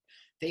this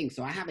thing,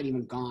 so I haven't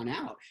even gone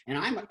out. And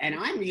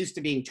I'm used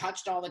to being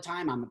touched all the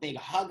time. I'm a big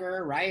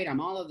hugger, right? I'm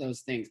all of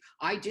those things.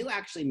 I do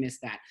actually miss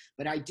that.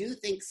 But I do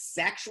think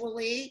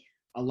sexually,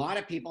 a lot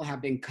of people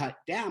have been cut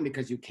down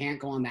because you can't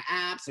go on the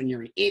apps and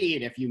you're an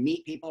idiot if you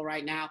meet people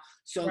right now.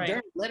 So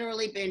they're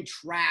literally been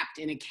trapped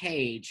in a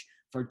cage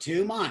for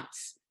 2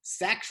 months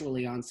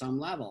sexually on some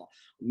level.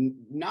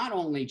 Not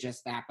only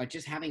just that, but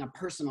just having a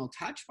personal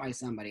touch by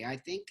somebody. I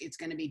think it's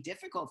going to be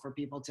difficult for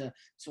people to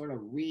sort of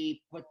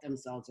put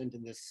themselves into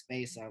this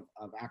space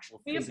of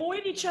actual. We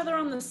avoid each other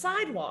on the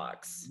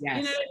sidewalks. Yes.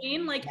 You know what I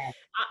mean? Like, yes.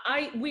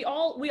 We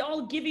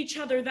all give each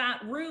other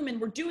that room, and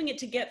we're doing it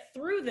to get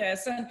through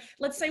this. And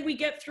let's say we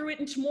get through it,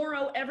 and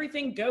tomorrow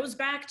everything goes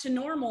back to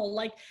normal.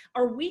 Like,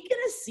 are we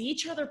going to see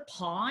each other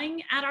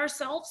pawing at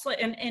ourselves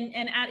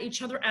and at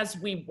each other as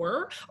we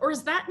were, or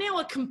is that now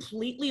a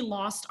completely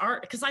lost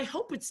art? Because I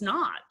hope it's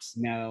not.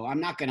 No, I'm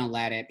not going to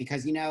let it,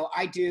 because, you know,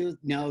 I do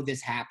know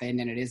this happened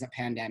and it is a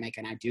pandemic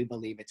and I do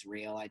believe it's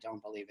real. I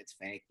don't believe it's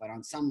fake, but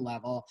on some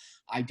level,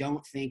 I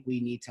don't think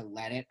we need to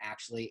let it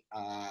actually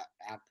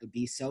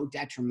be so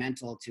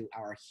detrimental to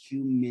our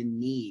human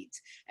needs,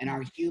 and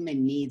our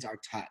human needs are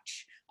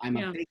touch. I'm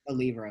a big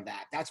believer of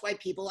that. That's why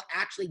people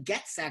actually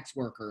get sex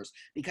workers,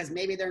 because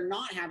maybe they're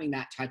not having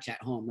that touch at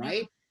home,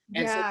 right?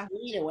 And so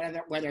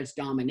whether it's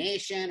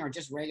domination or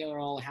just regular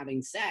old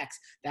having sex,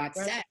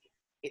 that's sex.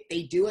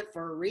 They do it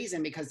for a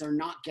reason, because they're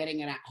not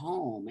getting it at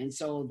home. And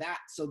so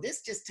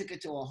this just took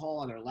it to a whole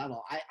other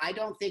level. I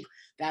don't think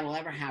that'll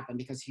ever happen,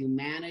 because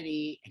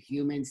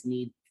humans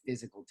need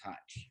physical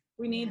touch.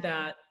 We need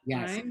that.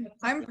 Yes. Right?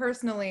 I'm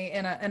personally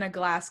in a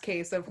glass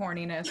case of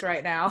horniness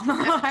right now.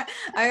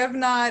 I have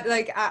not,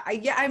 like,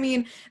 I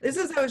mean,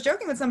 I was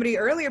joking with somebody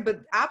earlier,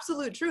 but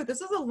absolute truth. This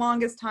is the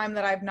longest time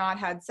that I've not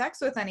had sex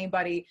with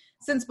anybody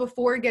since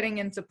before getting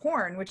into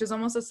porn, which is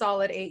almost a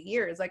solid 8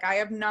 years. Like, I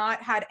have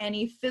not had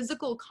any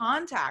physical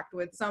contact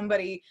with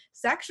somebody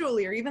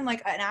sexually, or even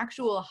like an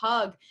actual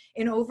hug,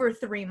 in over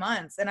 3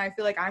 months. And I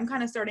feel like I'm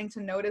kind of starting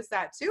to notice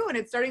that too. And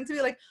it's starting to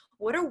be like,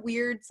 what a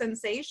weird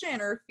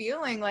sensation or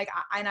feeling. Like,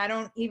 I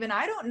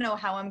don't know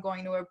how I'm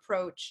going to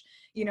approach,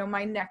 you know,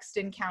 my next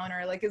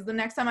encounter. Like, is the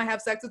next time I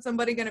have sex with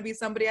somebody going to be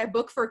somebody I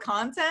book for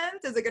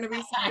content? Is it going to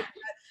be somebody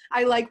that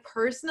I like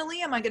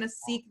personally? Am I going to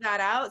seek that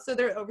out? So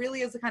there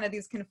really is kind of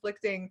these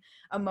conflicting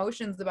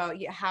emotions about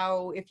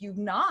how, if you've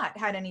not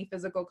had any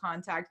physical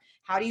contact,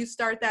 how do you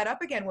start that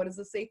up again? What is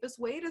the safest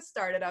way to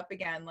start it up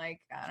again? Like,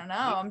 I don't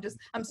know.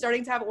 I'm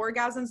starting to have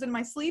orgasms in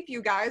my sleep,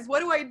 you guys.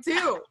 What do I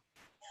do?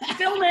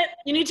 Film it.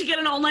 You need to get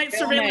an all-night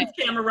surveillance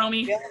camera,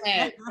 Romy. Film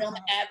it. Film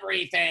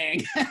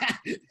everything.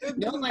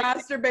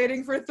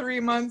 Masturbating for 3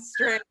 months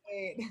straight.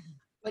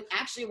 But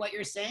actually, what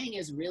you're saying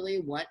is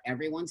really what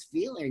everyone's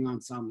feeling on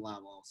some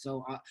level.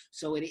 So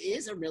it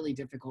is a really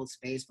difficult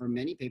space for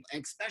many people,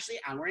 especially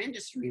our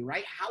industry,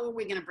 right? How are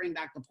we going to bring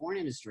back the porn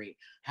industry?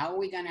 How are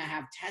we going to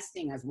have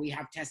testing, as we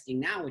have testing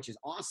now, which is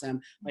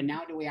awesome? But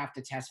now do we have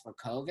to test for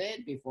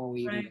COVID before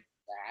we even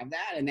have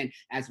that. And then,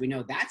 as we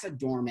know, that's a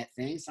dormant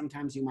thing.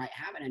 Sometimes you might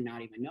have it and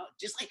not even know.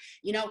 Just like,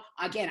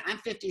 again, I'm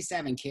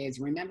 57, kids.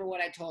 Remember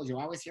what I told you.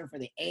 I was here for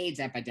the AIDS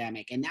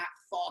epidemic, and that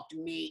fucked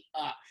me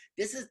up.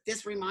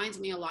 This reminds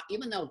me a lot,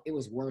 even though it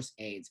was worse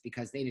AIDS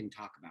because they didn't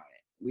talk about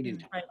it. We didn't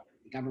talk about it.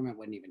 The government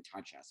wouldn't even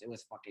touch us. It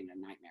was fucking a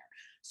nightmare.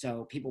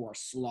 So people were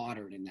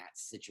slaughtered in that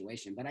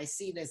situation. But I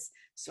see this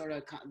sort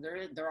of,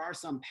 there are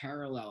some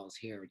parallels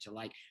here to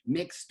like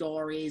mixed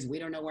stories. We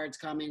don't know where it's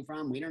coming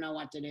from. We don't know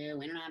what to do.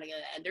 We don't know how to get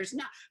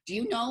it. Do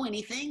you know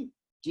anything?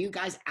 Do you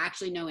guys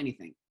actually know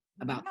anything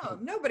about? No,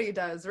 nobody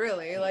does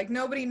really. Like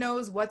nobody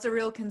knows what's a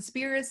real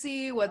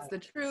conspiracy, what's the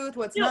truth,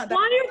 what's not.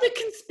 Why are the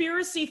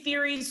conspiracy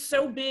theories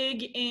so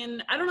big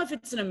in, I don't know if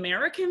it's an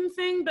American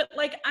thing, but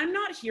like I'm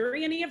not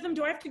hearing any of them.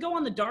 Do I have to go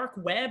on the dark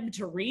web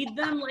to read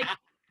them? Like,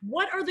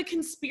 what are the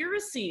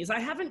conspiracies? I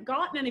haven't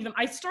gotten any of them.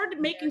 I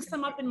started making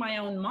some up in my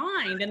own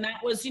mind. And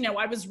that was,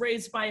 I was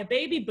raised by a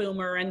baby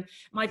boomer. And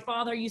my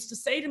father used to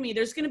say to me,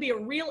 there's going to be a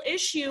real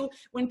issue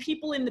when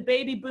people in the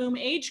baby boom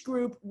age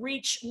group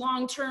reach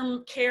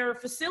long-term care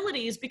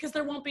facilities because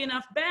there won't be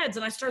enough beds.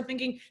 And I started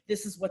thinking,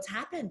 this is what's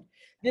happened.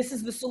 This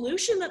is the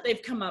solution that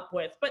they've come up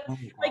with. But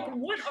like,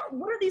 what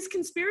are these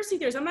conspiracy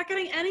theories? I'm not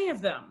getting any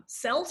of them.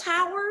 Cell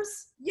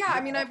towers? Yeah, I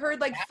mean, I've heard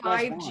like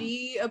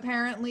 5G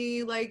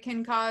apparently like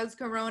can cause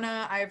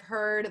corona. I've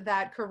heard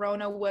that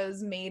corona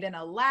was made in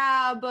a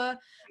lab.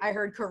 I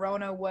heard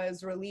corona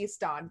was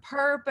released on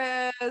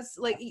purpose.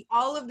 Like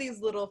all of these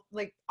little,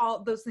 like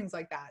all those things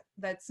like that.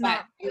 That's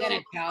not. I'm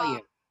gonna tell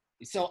you.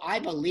 So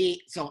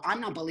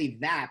I'm not believe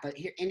that, but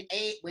here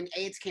when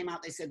AIDS came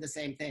out, they said the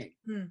same thing.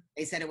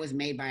 They said it was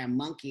made by a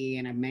monkey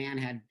and a man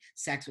had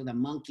sex with a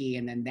monkey.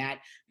 And then that,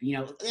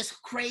 this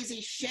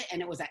crazy shit.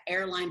 And it was an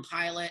airline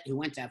pilot who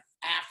went to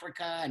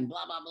Africa and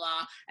blah, blah,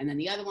 blah. And then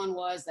the other one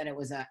was that it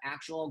was an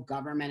actual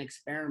government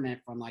experiment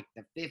from like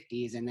the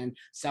 50s. And then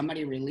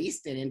somebody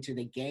released it into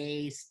the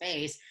gay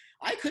space.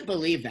 I could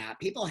believe that.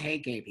 People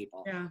hate gay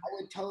people. Yeah. I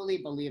would totally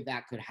believe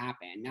that could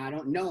happen. Now, I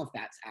don't know if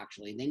that's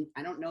actually,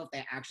 I don't know if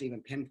they actually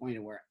even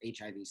pinpointed where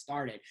HIV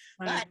started,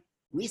 but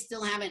we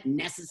still haven't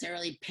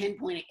necessarily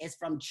pinpointed it's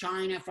from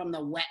China, from the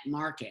wet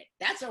market.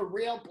 That's a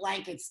real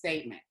blanket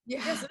statement.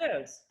 Yeah. Yes,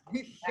 it is.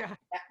 Yeah.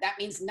 That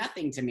means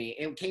nothing to me.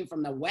 It came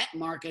from the wet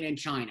market in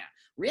China.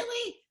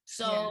 Really?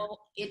 So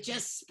it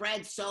just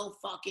spread so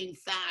fucking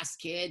fast,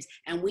 kids.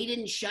 And we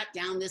didn't shut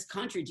down this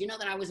country. Do you know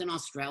that I was in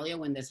Australia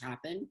when this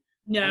happened?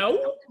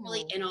 No.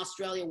 Really in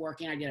Australia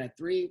working. I did a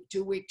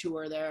 2-week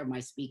tour there of my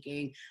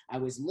speaking. I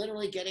was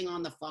literally getting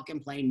on the fucking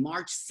plane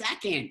March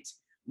 2nd.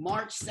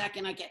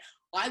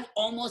 I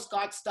almost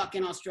got stuck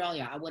in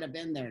Australia. I would have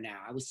been there now.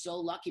 I was so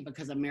lucky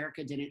because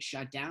America didn't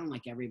shut down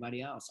like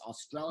everybody else.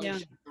 Australia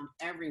shut down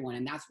everyone.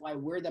 And that's why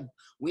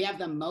we have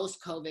the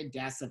most COVID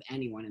deaths of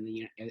anyone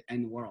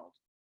in the world.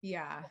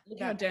 Yeah.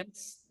 Look how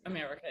dense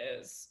America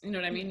is. You know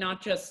what I mean?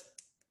 Not just,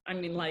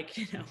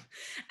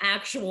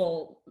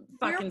 actual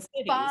fucking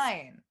cities.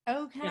 Fine.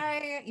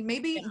 Okay. Yeah.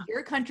 Maybe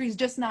your country's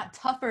just not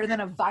tougher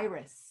than a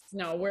virus.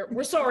 No,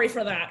 we're sorry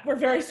for that. We're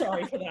very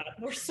sorry for that.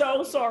 We're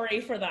so sorry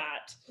for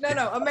that.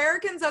 No.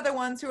 Americans are the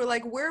ones who are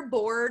like, we're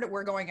bored.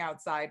 We're going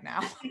outside now.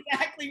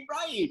 Exactly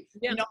right.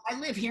 Yeah. I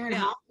live here in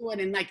Hollywood,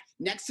 and like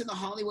next to the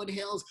Hollywood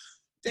Hills,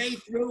 they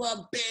threw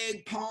a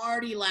big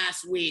party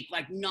last week,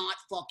 like not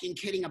fucking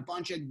kidding. A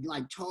bunch of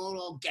like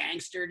total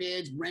gangster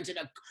dudes rented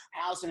a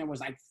house and there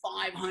was like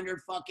 500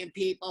 fucking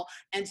people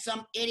and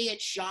some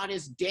idiot shot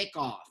his dick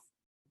off.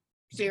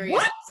 Seriously.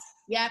 What?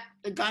 Yep,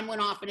 the gun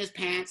went off in his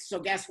pants. So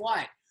guess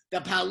what?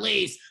 The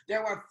police,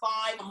 there were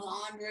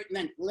 500, and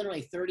then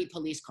literally 30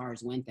 police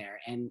cars went there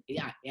and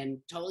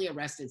totally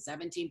arrested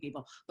 17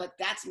 people. But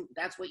that's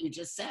what you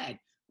just said.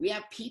 We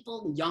have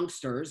people,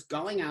 youngsters,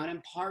 going out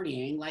and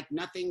partying like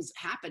nothing's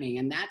happening.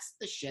 And that's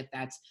the shit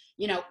that's,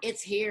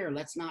 it's here.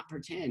 Let's not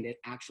pretend. It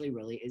actually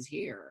really is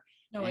here.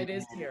 No, it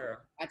is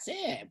here. That's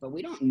it. But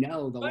we don't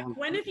know the long.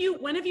 When have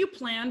you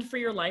planned for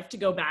your life to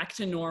go back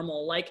to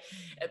normal? Like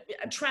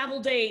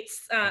travel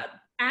dates,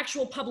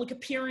 actual public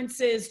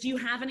appearances? Do you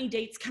have any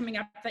dates coming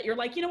up that you're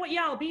like, you know what?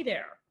 Yeah, I'll be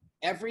there.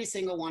 Every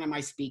single one of my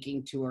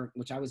speaking tour,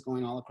 which I was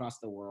going all across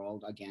the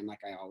world, again, like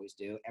I always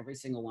do, every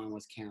single one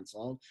was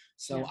canceled.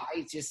 So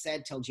I just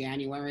said till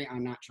January,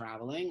 I'm not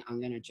traveling.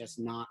 I'm going to just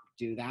not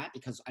do that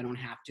because I don't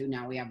have to.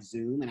 Now we have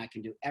Zoom and I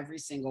can do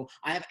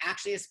I have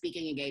actually a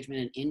speaking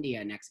engagement in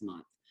India next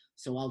month.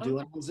 So I'll do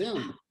it on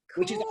Zoom.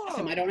 Cool. Which is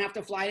awesome. I don't have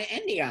to fly to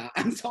India.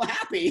 I'm so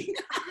happy.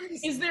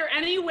 Is there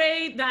any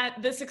way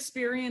that this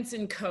experience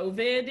in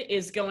COVID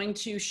is going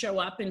to show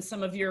up in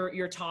some of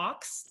your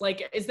talks?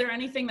 Like, is there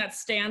anything that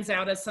stands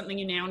out as something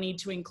you now need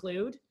to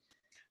include?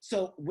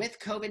 So with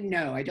COVID,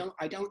 no, I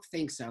don't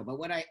think so. But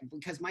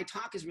because my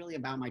talk is really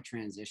about my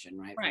transition,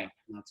 right? Right.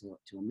 Not to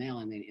a male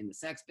and then in the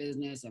sex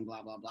business and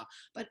blah, blah, blah.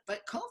 But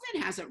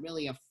COVID hasn't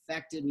really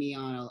affected me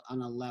on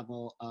a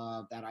level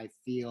of that I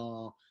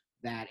feel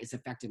that it's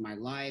affected my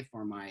life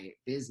or my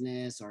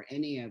business or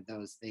any of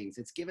those things.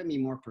 It's given me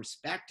more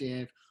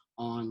perspective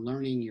on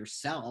learning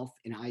yourself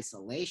in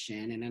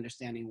isolation and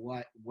understanding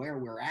where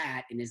we're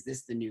at, and is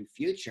this the new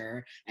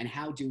future, and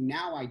how do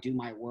now I do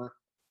my work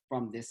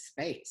from this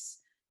space.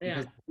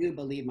 Because I do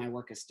believe my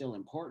work is still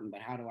important,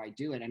 but how do I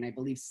do it? And I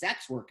believe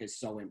sex work is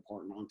so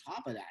important on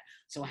top of that.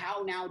 So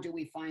how now do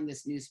we find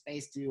this new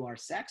space to do our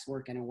sex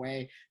work in a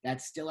way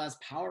that's still as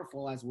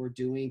powerful as we're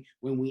doing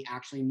when we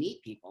actually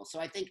meet people? So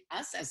I think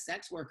us as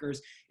sex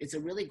workers, it's a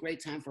really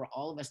great time for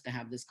all of us to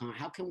have this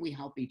how can we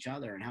help each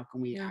other, and how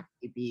can we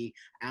actually be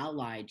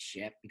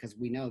alliedship? Because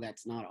we know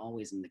that's not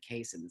always in the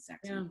case in the sex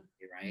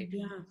industry, right?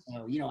 Yeah.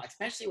 So,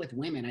 especially with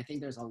women, I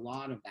think there's a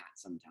lot of that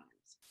sometimes.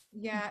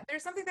 Yeah,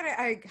 there's something that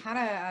I kind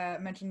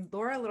of mentioned,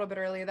 Laura, a little bit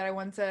earlier that I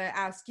want to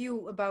ask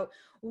you about.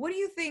 What do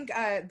you think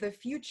the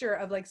future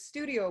of like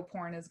studio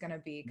porn is going to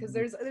be? Because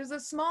there's a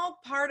small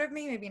part of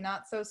me, maybe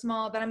not so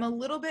small, that I'm a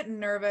little bit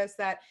nervous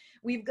that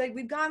we've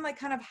gone like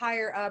kind of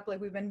higher up,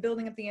 like we've been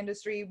building up the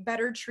industry,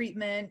 better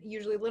treatment,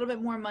 usually a little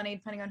bit more money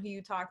depending on who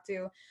you talk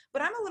to.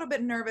 But I'm a little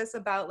bit nervous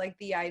about like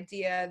the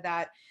idea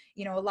that,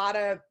 a lot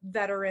of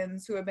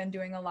veterans who have been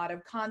doing a lot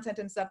of content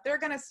and stuff, they're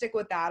going to stick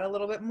with that a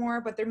little bit more,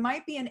 but there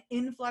might be an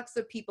influx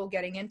of people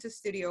getting into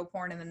studio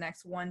porn in the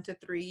next 1 to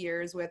 3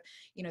 years with,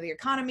 the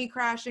economy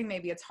crashing.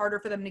 Maybe it's harder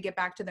for them to get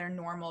back to their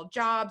normal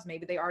jobs.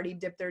 Maybe they already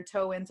dipped their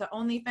toe into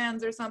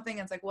OnlyFans or something.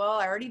 And it's like, well,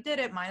 I already did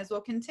it. Might as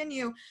well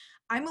continue.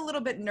 I'm a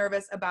little bit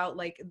nervous about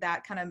like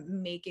that kind of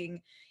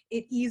making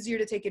it easier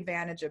to take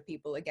advantage of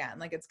people again.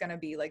 Like it's going to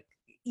be like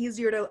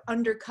easier to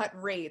undercut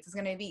rates. It's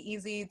going to be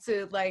easy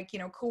to like,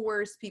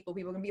 coerce people.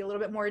 People can be a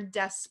little bit more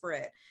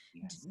desperate.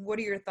 Yes. What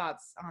are your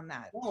thoughts on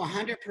that? Oh,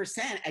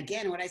 100%.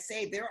 Again, what I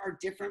say, there are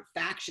different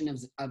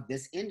factions of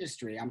this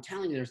industry. I'm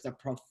telling you, there's the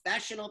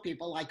professional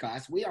people like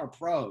us. We are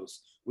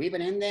pros. We've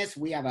been in this.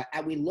 We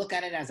look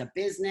at it as a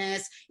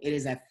business. It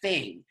is a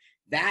thing.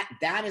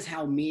 That is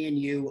how me and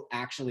you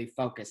actually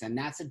focus. And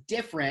that's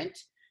different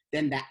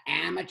than the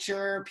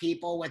amateur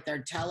people with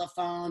their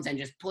telephones and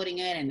just putting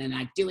it and then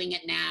like doing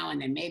it now,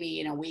 and then maybe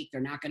in a week they're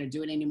not going to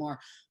do it anymore.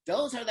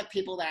 Those are the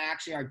people that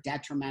actually are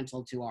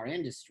detrimental to our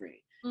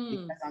industry.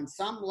 Because on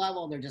some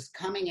level they're just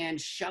coming in,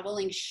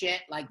 shoveling shit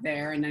like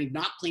there, and then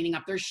not cleaning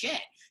up their shit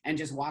and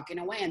just walking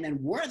away. And then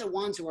we're the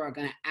ones who are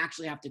going to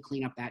actually have to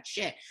clean up that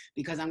shit,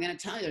 because I'm going to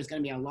tell you, there's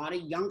going to be a lot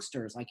of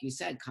youngsters, like you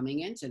said, coming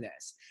into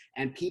this,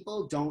 and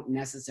people don't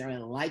necessarily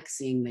like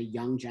seeing the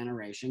young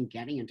generation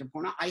getting into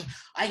porn.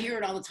 I hear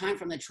it all the time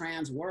from the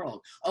trans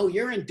world. Oh,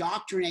 you're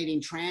indoctrinating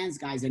trans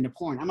guys into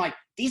porn. I'm like,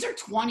 these are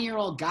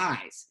 20-year-old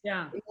guys.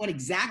 Yeah. They know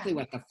exactly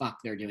what the fuck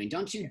they're doing.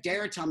 Don't you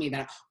dare tell me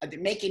that. They're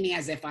making me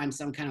as if I'm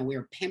some kind of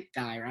weird pimp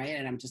guy, right?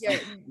 And I'm just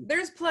like,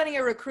 there's plenty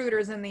of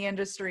recruiters in the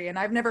industry, and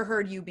I've never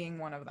heard you being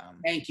one of them.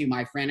 Thank you,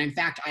 my friend. In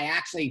fact, I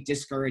actually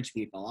discourage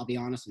people. I'll be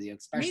honest with you.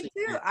 Especially me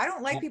too. I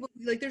don't like people,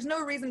 like there's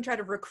no reason to try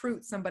to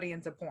recruit somebody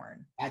into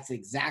porn. That's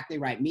exactly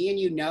right. Me and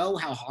you know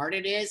how hard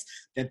it is.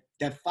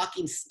 The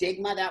fucking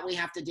stigma that we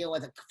have to deal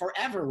with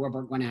forever. We're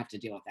going to have to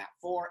deal with that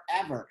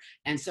forever.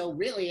 And so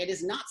really, it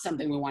is not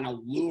something we want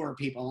to lure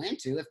people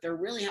into. If they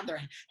really have their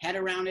head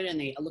around it and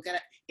they look at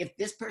it, if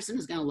this person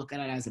is going to look at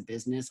it as a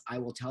business, I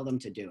will tell them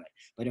to do it.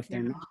 But if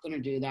they're not going to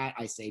do that,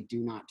 I say, do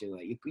not do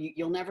it.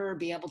 You'll never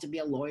be able to be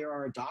a lawyer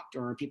or a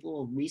doctor, or people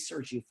will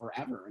research you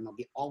forever and they'll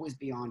always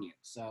be on you.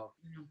 So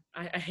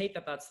I hate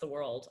that that's the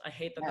world. I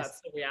hate that that's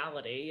the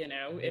reality.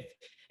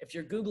 If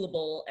you're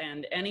Googleable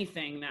and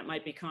anything that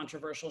might be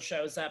controversial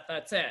shows up,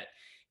 that's it.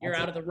 You're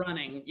out of the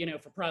running,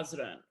 for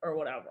president or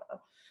whatever.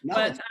 No.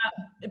 But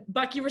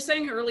Buck, you were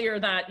saying earlier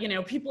that,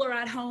 people are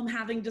at home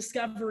having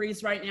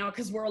discoveries right now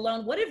because we're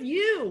alone.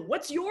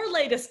 What's your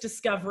latest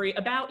discovery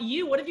about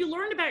you? What have you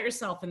learned about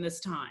yourself in this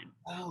time?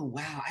 Oh,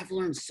 wow. I've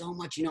learned so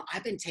much.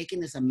 I've been taking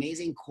this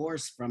amazing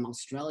course from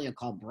Australia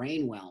called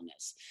Brain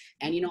Wellness.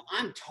 And,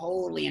 I'm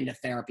totally into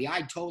therapy.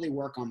 I totally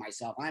work on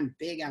myself. I'm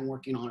big on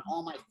working on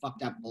all my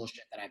fucked up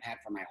bullshit that I've had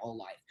for my whole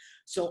life.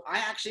 So I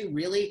actually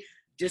really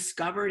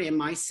discovered in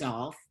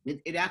myself,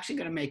 it actually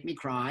going to make me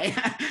cry,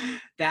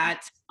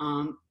 that,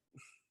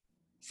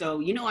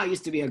 so, I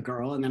used to be a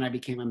girl and then I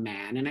became a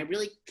man, and I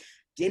really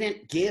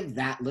didn't give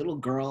that little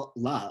girl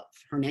love.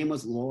 Her name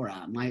was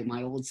Laura.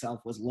 My old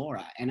self was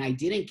Laura, and I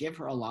didn't give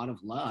her a lot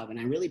of love, and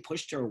I really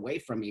pushed her away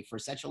from me for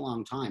such a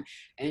long time.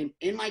 And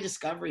in my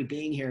discovery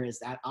being here is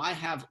that I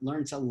have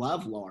learned to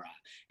love Laura,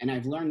 and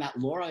I've learned that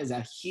Laura is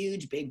a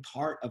huge, big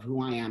part of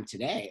who I am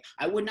today.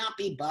 I would not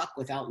be Buck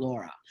without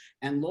Laura,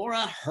 and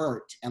Laura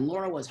hurt, and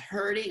Laura was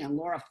hurting, and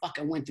Laura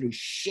fucking went through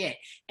shit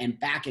and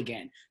back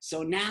again.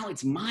 So now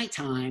it's my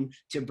time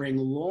to bring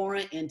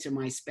Laura into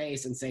my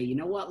space and say, you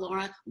know what,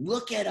 Laura,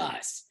 look at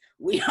us.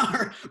 We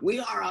are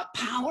a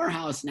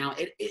powerhouse now.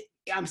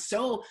 I'm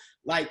so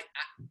like,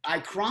 I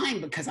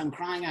crying because I'm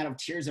crying out of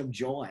tears of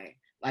joy.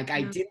 Like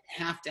I didn't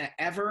have to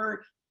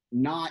ever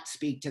not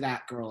speak to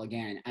that girl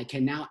again. I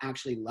can now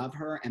actually love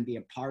her and be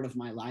a part of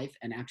my life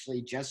and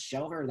actually just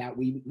show her that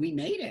we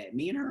made it.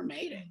 Me and her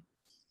made it.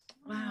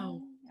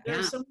 Wow. There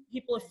are so many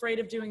people afraid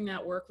of doing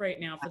that work right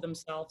now for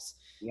themselves.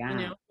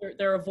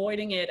 They're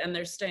avoiding it and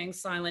they're staying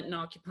silent and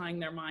occupying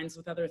their minds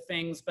with other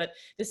things. But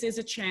this is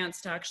a chance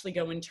to actually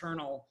go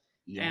internal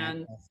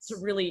and Yes.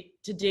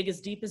 to dig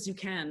as deep as you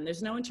can.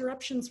 There's no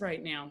interruptions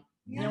right now.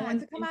 Yeah, No and one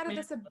to come out of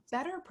this a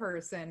better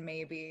person,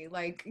 maybe,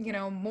 like, you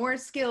know, more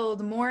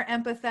skilled, more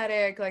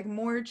empathetic, like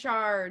more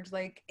charged.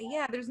 Like,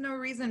 yeah, there's no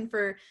reason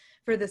for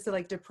this to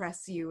like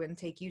depress you and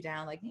take you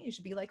down. Like, you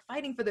should be like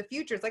fighting for the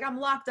future. It's like, I'm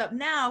locked up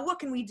now. What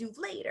can we do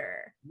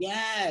later?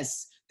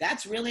 Yes,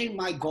 that's really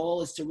my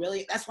goal, is to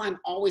really, that's why I'm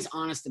always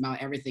honest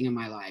about everything in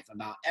my life,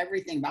 about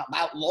everything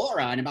about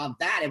Laura and about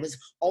that. It was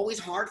always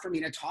hard for me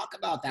to talk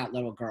about that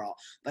little girl.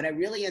 But I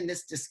really, in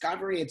this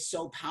discovery, it's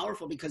so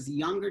powerful because the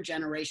younger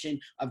generation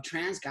of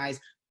trans guys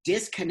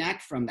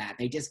disconnect from that.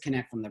 They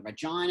disconnect from the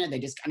vagina.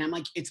 And I'm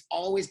like, it's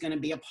always going to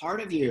be a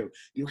part of you.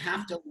 You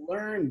have to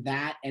learn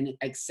that and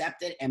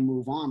accept it and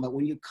move on. But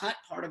when you cut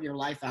part of your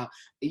life out,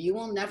 you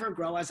will never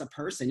grow as a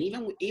person.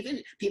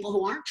 Even people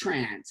who aren't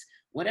trans,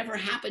 whatever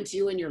happened to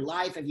you in your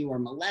life, if you were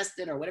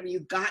molested or whatever, you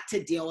got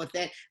to deal with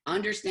it,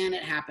 understand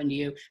it happened to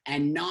you,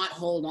 and not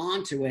hold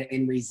on to it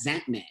in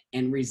resentment.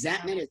 And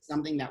resentment is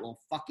something that will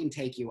fucking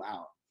take you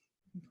out.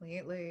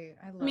 Completely.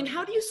 I mean,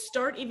 how do you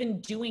start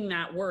even doing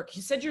that work?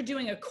 You said you're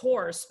doing a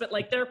course, but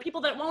like there are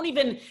people that won't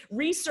even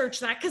research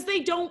that because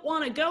they don't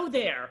want to go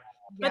there,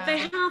 but they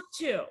have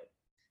to.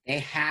 They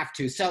have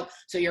to. So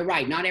you're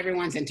right. Not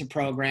everyone's into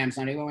programs.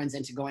 Not everyone's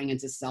into going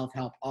into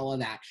self-help, all of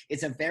that.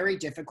 It's a very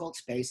difficult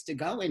space to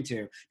go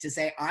into, to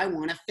say, I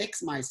want to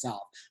fix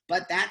myself.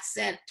 But that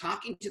said,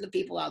 talking to the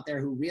people out there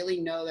who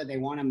really know that they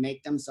want to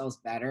make themselves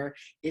better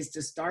is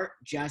to start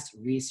just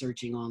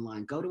researching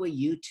online. Go to a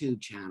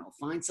YouTube channel.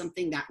 Find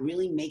something that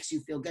really makes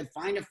you feel good.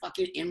 Find a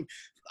fucking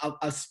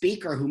a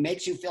speaker who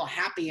makes you feel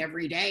happy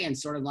every day and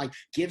sort of like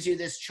gives you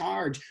this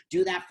charge.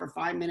 Do that for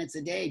 5 minutes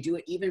a day. Do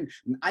it. Even,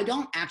 I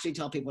don't actually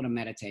tell people to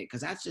meditate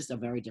because that's just a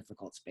very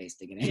difficult space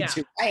to get into.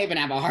 Yeah. I even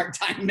have a hard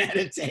time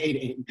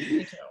meditating.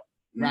 Me too.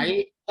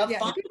 Right? But yeah,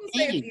 people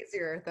say it's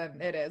easier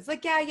than it is.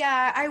 Like,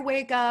 yeah, I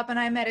wake up and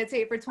I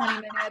meditate for 20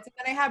 minutes and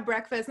then I have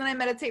breakfast and I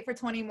meditate for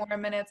 20 more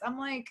minutes. I'm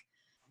like,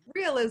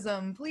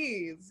 realism,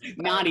 please.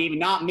 Not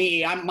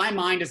me. My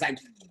mind is like...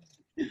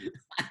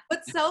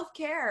 But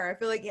self-care, I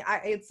feel like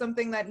it's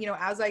something that, you know,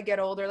 as I get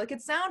older, like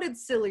it sounded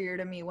sillier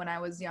to me when I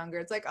was younger.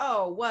 It's like,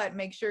 oh, what?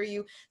 Make sure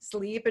you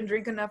sleep and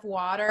drink enough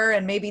water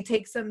and maybe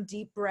take some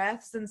deep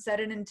breaths and set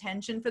an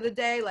intention for the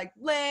day. Like,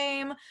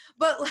 lame.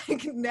 But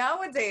like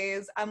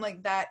nowadays, I'm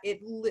like that.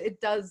 It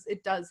does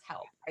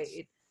help.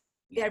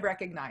 I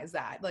recognize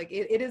that. Like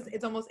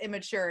it's almost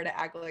immature to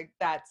act like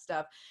that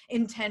stuff.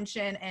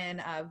 Intention and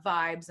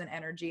vibes and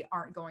energy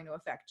aren't going to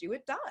affect you.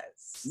 It does.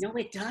 No,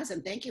 it does.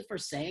 And thank you for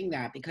saying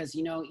that, because,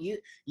 you know, you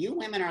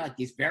women are like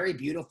these very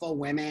beautiful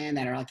women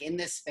that are like in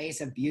this space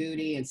of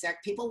beauty and sex.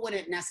 People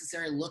wouldn't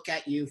necessarily look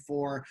at you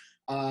for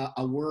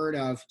a word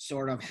of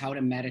sort of how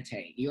to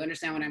meditate. You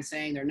understand what I'm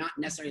saying? They're not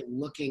necessarily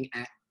looking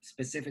at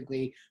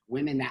specifically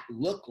women that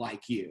look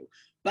like you.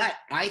 But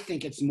I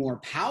think it's more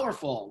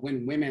powerful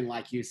when women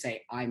like you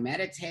say, I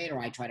meditate, or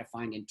I try to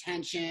find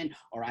intention,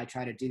 or I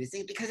try to do this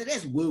thing, because it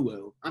is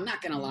woo-woo. I'm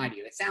not going to lie to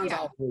you. It sounds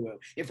all woo-woo.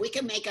 If we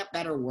can make up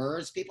better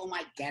words, people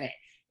might get it.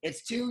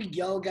 It's too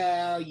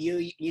yoga,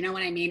 you know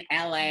what I mean?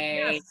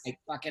 LA, like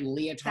fucking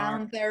leotard.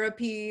 Sound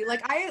therapy.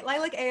 Like I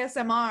like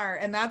ASMR,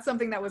 and that's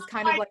something that was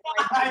kind of like...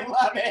 I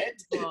love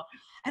it.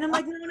 And I'm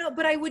like, no,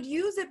 but I would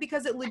use it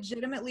because it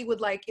legitimately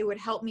would it would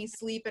help me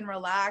sleep and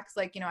relax.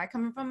 Like, you know, I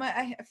come from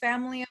a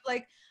family of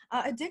like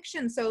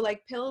addiction. So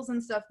like pills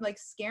and stuff like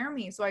scare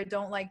me. So I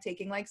don't like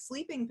taking like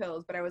sleeping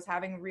pills, but I was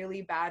having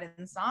really bad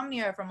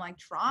insomnia from like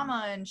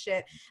trauma and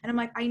shit. And I'm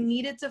like, I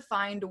needed to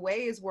find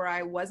ways where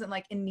I wasn't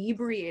like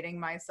inebriating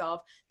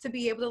myself to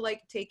be able to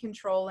like take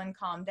control and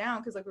calm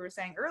down. Cause like we were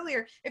saying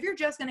earlier, if you're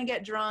just going to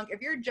get drunk,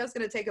 if you're just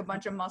going to take a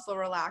bunch of muscle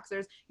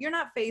relaxers, you're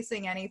not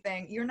facing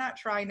anything. You're not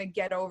trying to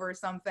get over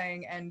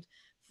something and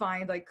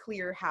find like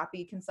clear,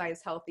 happy,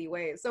 concise, healthy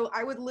ways. So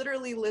I would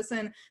literally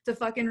listen to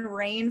fucking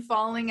rain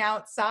falling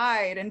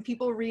outside and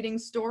people reading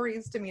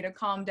stories to me to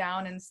calm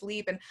down and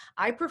sleep. And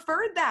I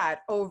preferred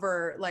that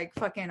over like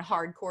fucking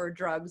hardcore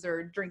drugs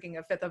or drinking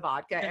a fifth of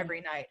vodka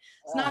every night.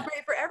 It's not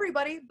great for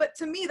everybody, but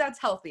to me,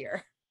 that's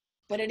healthier.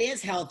 But it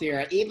is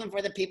healthier, even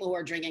for the people who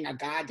are drinking a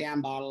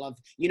goddamn bottle of,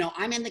 you know,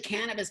 I'm in the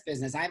cannabis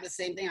business. I have the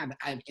same thing.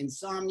 I have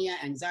insomnia,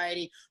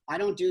 anxiety. I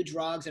don't do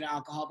drugs and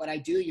alcohol, but I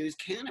do use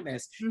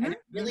cannabis. Mm-hmm. And it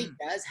really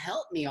does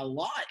help me a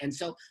lot. And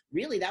so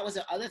really that was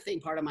the other thing,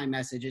 part of my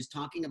message is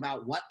talking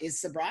about what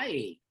is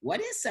sobriety? What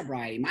is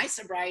sobriety? My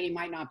sobriety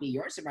might not be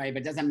your sobriety,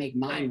 but it doesn't make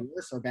mine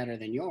worse or better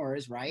than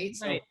yours, right?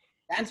 So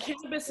and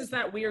cannabis is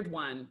that weird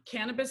one.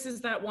 Cannabis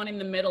is that one in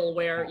the middle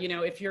where, you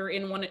know, if you're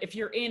in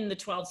the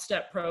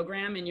 12-step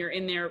program and you're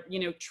in there, you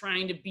know,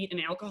 trying to beat an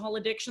alcohol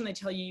addiction, they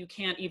tell you you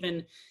can't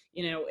even,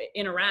 you know,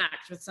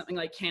 interact with something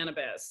like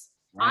cannabis.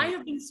 Right. I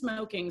have been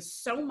smoking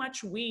so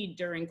much weed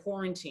during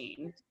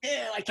quarantine. Ew,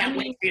 I can't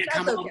wait for you to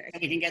come home so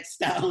you can get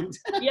stoned.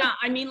 Yeah,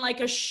 I mean like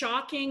a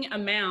shocking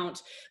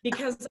amount,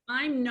 because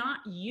I'm not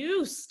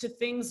used to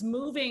things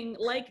moving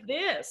like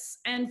this.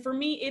 And for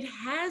me, it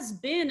has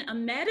been a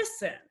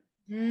medicine.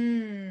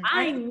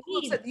 I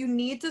need You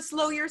need to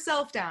slow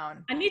yourself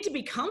down. I need to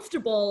be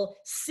comfortable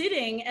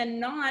sitting and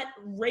not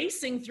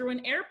racing through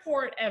an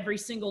airport every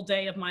single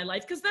day of my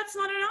life, because that's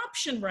not an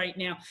option right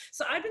now.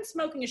 So I've been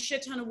smoking a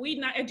shit ton of weed,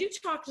 and I do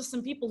talk to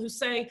some people who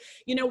say,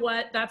 you know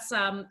what, that's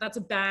a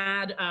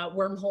bad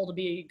wormhole to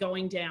be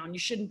going down. You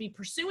shouldn't be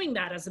pursuing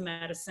that as a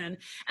medicine.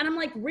 And I'm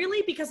like,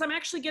 really? Because I'm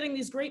actually getting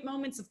these great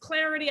moments of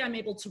clarity. I'm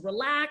able to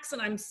relax,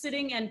 and I'm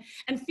sitting and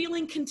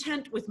feeling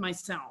content with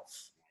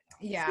myself.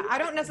 Yeah, I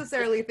don't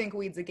necessarily think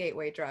weed's a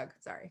gateway drug.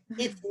 Sorry.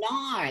 It's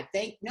not.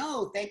 Thank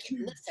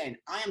you. Listen,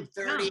 I am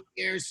 30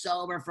 years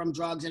sober from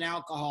drugs and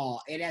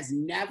alcohol. It has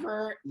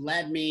never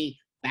led me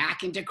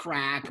back into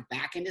crack,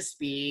 back into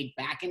speed,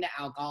 back into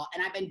alcohol.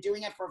 And I've been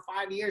doing it for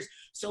 5 years.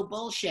 So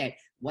bullshit.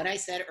 What I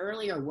said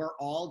earlier, we're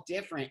all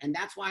different. And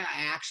that's why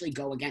I actually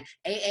go again.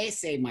 AA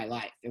saved my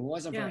life. If it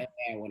wasn't for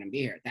AA, I wouldn't be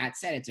here. That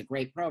said, it's a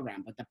great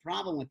program. But the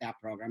problem with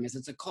that program is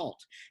it's a cult.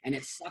 And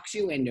it sucks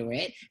you into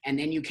it. And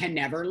then you can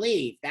never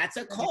leave. That's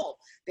a cult.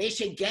 They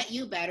should get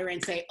you better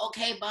and say,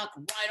 okay, Buck,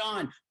 right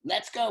on.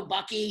 Let's go,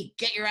 Bucky.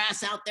 Get your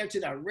ass out there to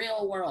the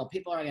real world.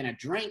 People are going to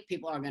drink.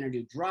 People are going to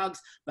do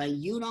drugs. But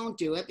you don't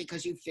do it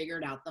because you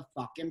figured out the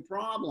fucking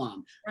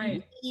problem.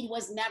 Right. Weed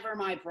was never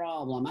my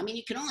problem. I mean,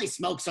 you can only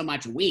smoke so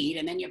much weed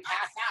and then you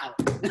pass out.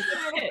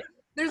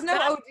 There's no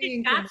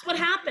ODing. That's what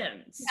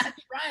happens.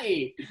 That's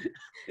right.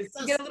 It's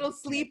so you get a little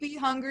sleepy,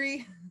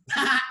 hungry.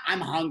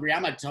 I'm hungry.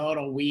 I'm a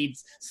total weed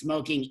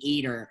smoking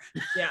eater.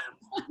 Yeah.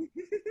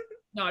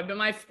 No, but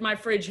my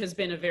fridge has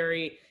been a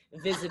very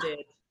visited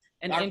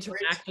and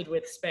interacted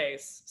with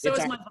space. So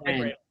is my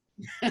vibrator.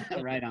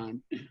 Right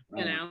on.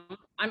 You know,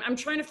 I'm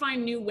trying to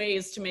find new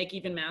ways to make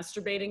even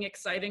masturbating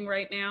exciting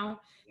right now.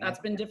 That's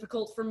been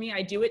difficult for me.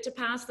 I do it to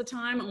pass the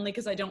time only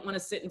because I don't want to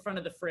sit in front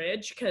of the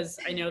fridge, because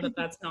I know that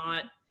that's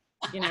not,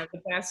 you know,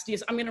 the best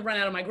use. I'm going to run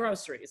out of my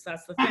groceries.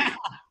 That's the thing.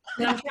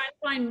 And I'm trying to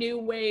find new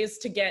ways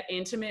to get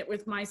intimate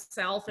with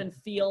myself and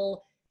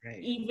feel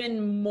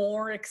even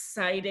more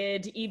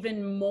excited,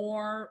 even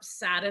more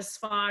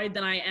satisfied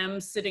than I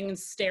am sitting and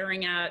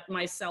staring at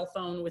my cell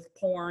phone with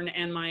porn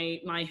and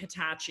my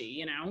Hitachi,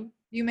 you know?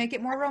 You make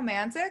it more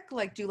romantic?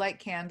 Like, do you light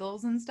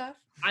candles and stuff?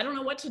 I don't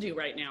know what to do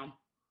right now.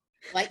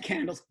 Light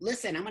candles.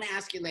 Listen, I'm going to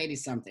ask you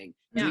ladies something.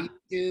 Yeah. Do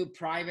you do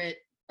private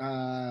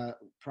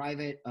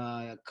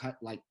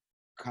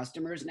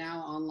customers now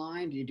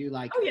online? Do you do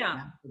like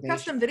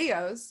custom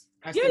videos?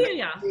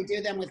 Yeah. Do you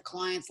do them with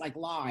clients like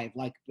live,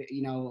 like,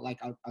 you know, like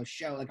a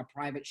show, like a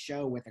private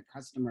show with a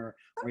customer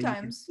where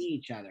you can see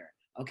each other?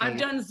 Okay. I've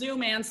done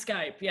Zoom and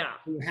Skype. Yeah.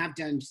 You have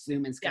done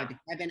Zoom and Skype. Yeah.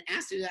 I've been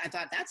asked to do that. I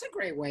thought that's a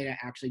great way to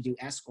actually do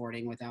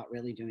escorting without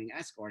really doing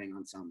escorting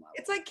on some level.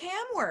 It's like cam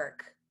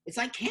work. It's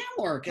like cam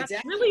work. That's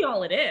really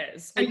all it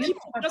is. And you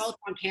are both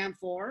on Cam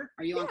 4?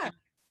 Are you on Cam?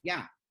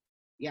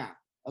 Yeah.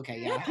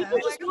 Okay, yeah. People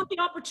just want the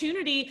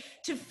opportunity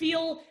to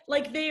feel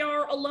like they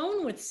are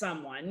alone with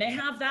someone. They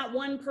have that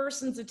one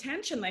person's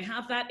attention. They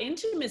have that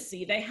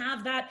intimacy. They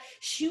have that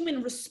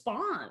human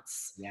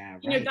response. Yeah,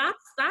 right. You know,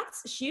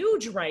 that's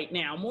huge right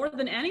now, more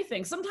than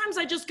anything. Sometimes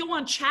I just go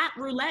on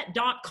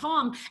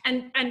chatroulette.com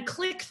and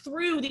click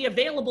through the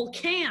available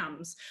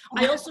cams.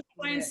 I also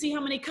try and see how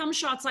many cum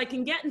shots I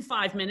can get in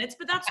 5 minutes,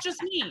 but that's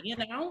just me, you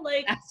know?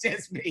 Like, that's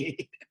just me.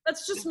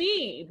 That's just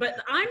me,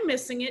 but I'm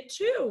missing it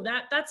too.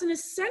 That's an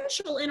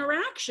essential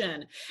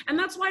interaction. And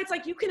that's why it's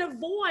like you can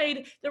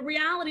avoid the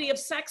reality of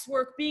sex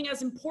work being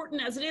as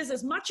important as it is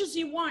as much as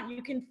you want.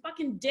 You can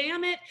fucking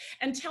damn it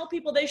and tell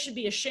people they should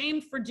be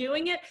ashamed for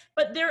doing it,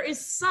 but there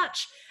is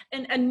such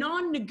a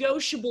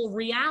non-negotiable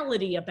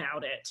reality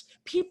about it.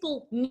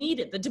 People need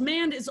it. The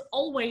demand is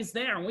always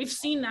there. And we've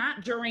seen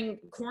that during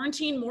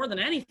quarantine more than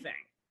anything.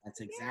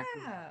 That's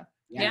exactly.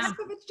 Yeah. Half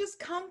of it's just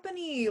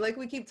company, like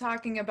we keep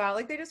talking about.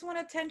 Like they just want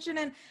attention,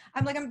 and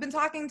I've been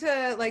talking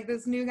to like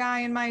this new guy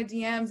in my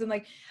DMs and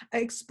like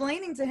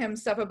explaining to him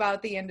stuff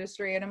about the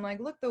industry, and I'm like,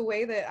 look, the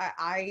way that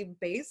I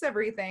base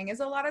everything is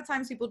a lot of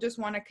times people just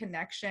want a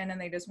connection and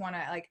they just want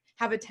to like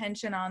have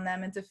attention on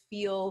them and to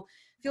feel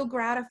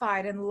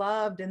gratified and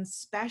loved and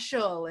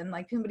special, and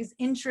like somebody's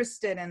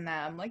interested in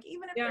them, like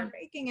even if they're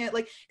making it,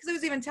 like, because I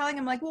was even telling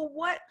him like, well,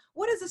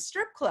 what is a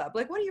strip club?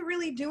 Like, what are you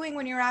really doing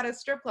when you're at a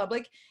strip club?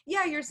 Like,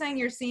 yeah, you're saying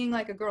you're seeing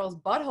like a girl's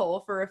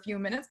butthole for a few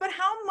minutes, but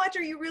how much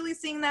are you really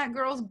seeing that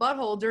girl's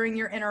butthole during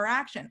your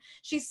interaction?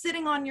 She's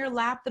sitting on your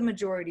lap the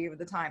majority of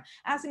the time,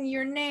 asking you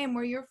your name,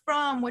 where you're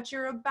from, what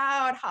you're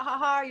about, ha ha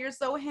ha, you're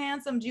so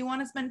handsome, do you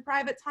want to spend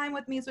private time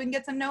with me so we can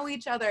get to know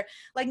each other?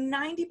 Like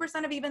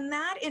 90% of even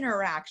that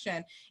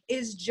interaction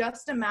is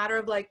just a matter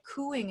of like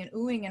cooing and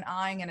oohing and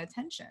eyeing and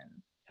attention.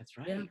 That's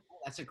right. Yeah.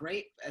 That's a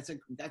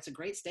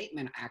great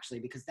statement, actually,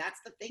 because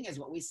that's the thing, is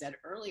what we said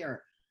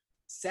earlier.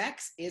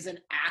 Sex is an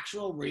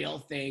actual real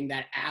thing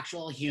that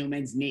actual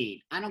humans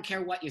need. I don't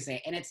care what you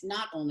say. And it's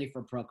not only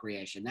for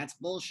procreation. That's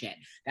bullshit.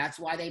 That's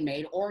why they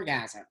made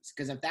orgasms.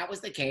 Because if that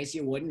was the case,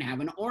 you wouldn't have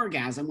an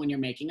orgasm when you're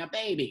making a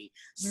baby.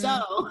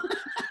 So.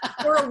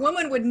 Or a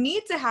woman would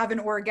need to have an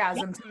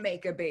orgasm to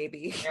make a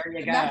baby. There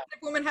you go. Not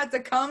if a woman had to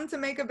come to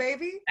make a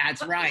baby.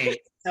 That's right.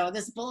 So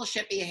this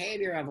bullshit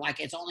behavior of like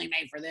it's only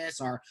made for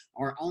this or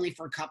only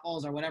for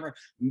couples or whatever,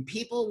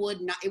 people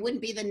would not. It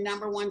wouldn't be the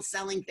number one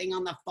selling thing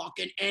on the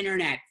fucking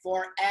internet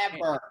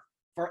forever.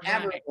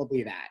 Forever Right. it will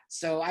be that.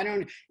 So I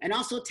don't. And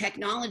also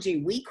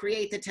technology. We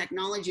create the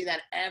technology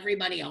that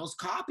everybody else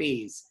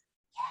copies.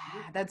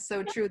 Yeah, that's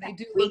so true. They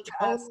do We look to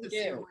us totally to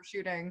see do. what we're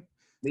shooting.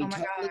 We Oh my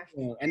totally gosh.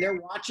 do. And they're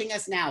watching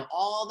us now.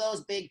 All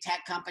those big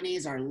tech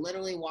companies are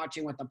literally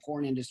watching what the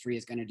porn industry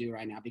is going to do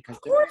right now because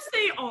Of course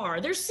they are.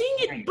 They're seeing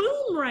it Right.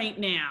 boom right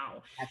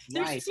now. that's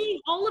They're right. seeing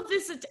all of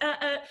this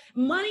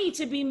money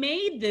to be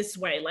made this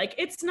way. Like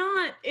it's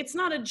not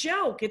a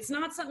joke. It's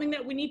not something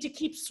that we need to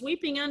keep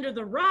sweeping under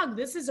the rug.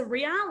 This is a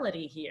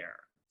reality here.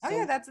 Oh So-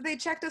 yeah, they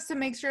checked us to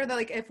make sure that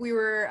like if we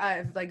were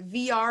if, like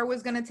VR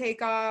was gonna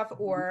take off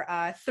or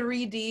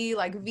 3D,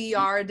 like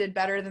VR did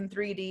better than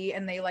 3D,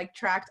 and they like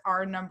tracked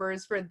our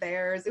numbers for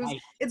theirs. Right.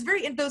 It's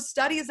very in those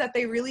studies that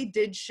they really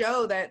did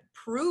show that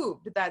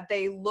proved that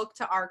they look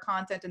to our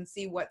content and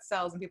see what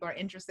sells and people are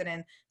interested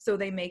in, so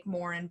they make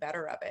more and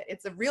better of it.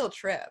 It's a real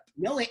trip.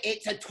 No,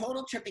 it's a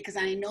total trip because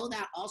I know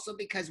that also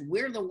because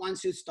we're the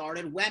ones who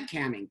started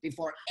webcamming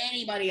before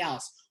anybody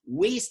else.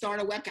 We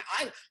started webcam.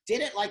 I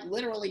did it like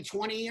literally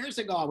 20 years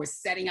ago. I was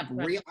setting up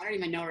real, I don't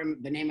even know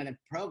the name of the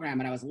program,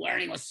 but I was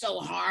learning. It was so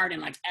hard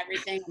and like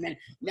everything. And then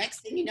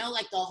next thing you know,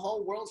 like the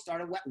whole world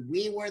started.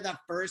 We were the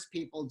first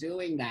people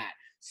doing that.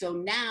 So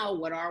now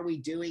what are we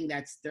doing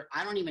that's there?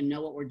 I don't even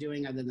know what we're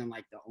doing other than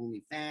like the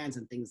OnlyFans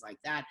and things like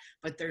that.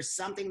 But there's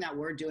something that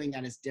we're doing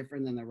that is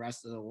different than the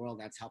rest of the world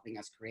that's helping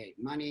us create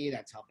money,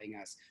 that's helping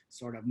us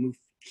sort of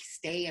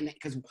stay in it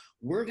because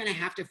we're going to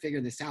have to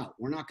figure this out.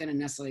 We're not going to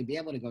necessarily be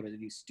able to go to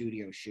the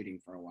studio shooting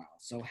for a while.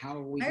 So how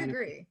are we I going to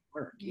agree.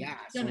 work? You've Yeah.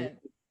 done So it.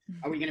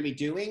 are we going to be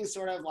doing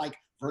sort of like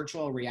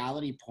virtual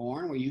reality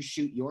porn where you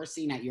shoot your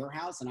scene at your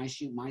house and I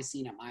shoot my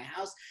scene at my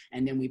house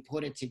and then we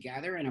put it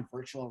together in a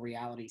virtual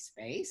reality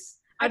space?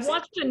 I've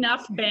watched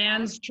enough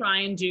bands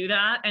try and do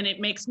that, and it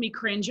makes me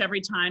cringe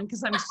every time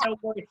because I'm so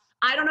worried.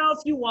 I don't know if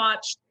you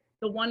watched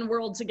the One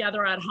World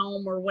Together at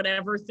Home or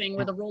whatever thing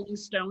where the Rolling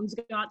Stones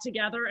got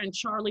together and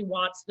Charlie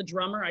Watts, the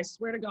drummer, I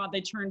swear to God, they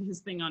turned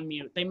his thing on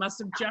mute. They must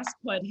have just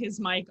put his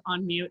mic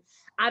on mute.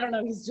 I don't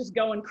know, he's just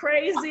going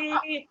crazy.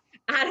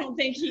 I don't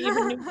think he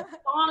even knew what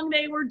song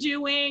they were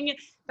doing.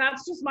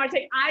 That's just my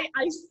take.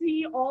 I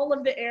see all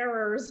of the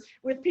errors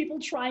with people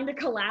trying to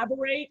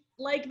collaborate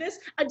like this.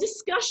 A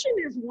discussion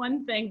is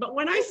one thing, but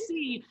when I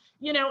see,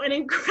 you know, an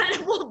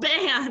incredible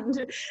band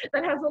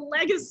that has a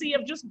legacy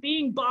of just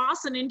being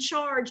boss and in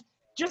charge,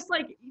 just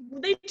like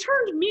they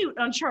turned mute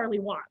on Charlie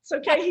Watts.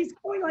 Okay, he's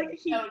going like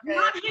he's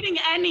not hitting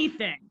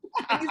anything.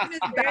 He's in his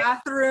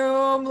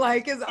bathroom,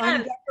 like his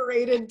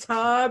undecorated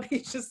tub.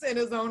 He's just in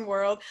his own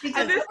world.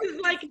 And this is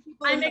like,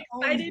 I'm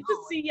excited to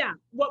see,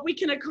 what we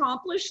can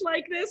accomplish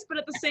like this, but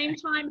at the same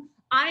time,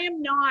 I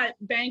am not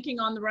banking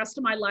on the rest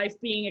of my life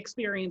being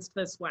experienced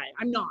this way.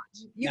 I'm not.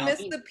 You No, miss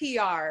the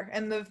PR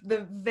and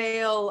the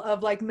veil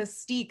of like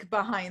mystique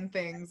behind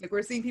things. Like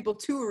we're seeing people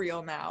too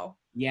real now.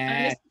 Yeah,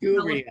 I miss too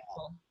telling real.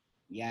 people.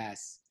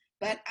 Yes.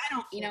 But I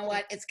don't, you know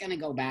what? It's going to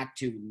go back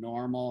to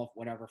normal,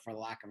 whatever, for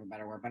lack of a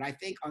better word. But I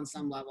think on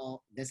some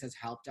level, this has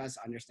helped us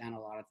understand a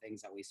lot of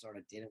things that we sort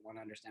of didn't want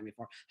to understand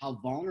before, how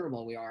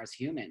vulnerable we are as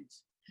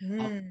humans.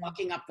 Of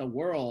fucking up the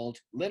world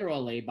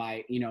literally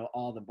by, you know,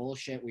 all the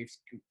bullshit. We've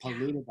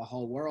polluted the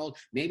whole world.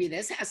 Maybe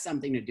this has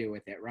something to do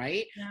with it,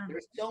 right? Yeah.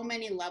 There's so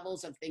many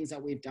levels of things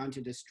that we've done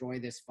to destroy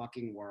this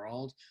fucking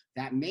world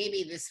that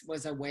maybe this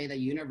was a way the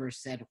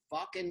universe said,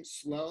 fucking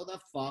slow the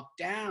fuck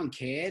down,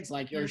 kids.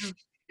 Like you're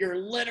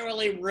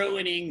literally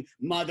ruining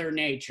Mother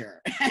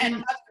Nature. And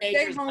Mother Stay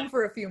Nature's home like,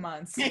 for a few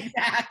months.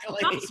 exactly.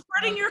 Stop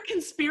spreading your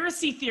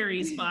conspiracy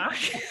theories, Buck.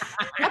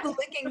 Stop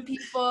licking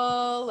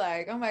people.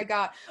 Like, oh my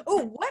God.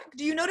 Oh, what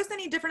do you notice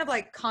any different of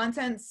like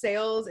content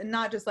sales and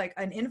not just like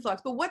an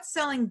influx, but what's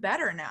selling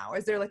better now?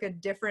 Is there like a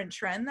different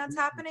trend that's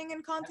happening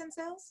in content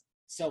sales?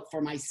 So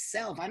for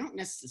myself, I don't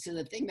necessarily,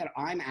 so the thing that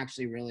I'm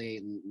actually really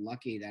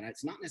lucky that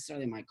it's not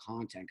necessarily my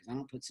content because I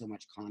don't put so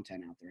much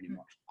content out there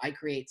anymore. I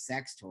create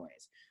sex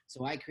toys.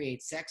 So I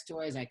create sex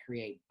toys. I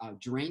create a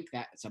drink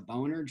that's a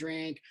boner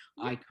drink.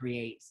 I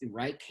create,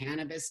 right,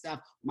 cannabis stuff.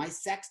 My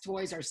sex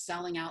toys are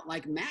selling out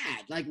like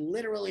mad, like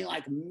literally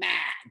like mad.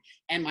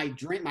 And my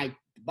drink, I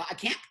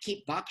can't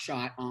keep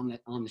Buckshot on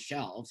the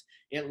shelves.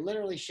 It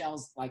literally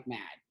shells like mad.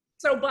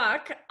 So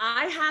Buck,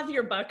 I have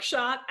your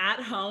Buckshot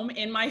at home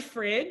in my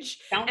fridge,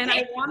 and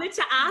I wanted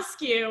to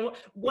ask you,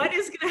 what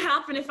is going to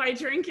happen if I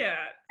drink it?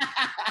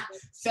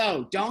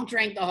 So don't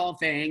drink the whole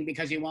thing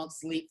because you won't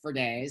sleep for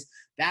days.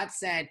 That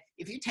said,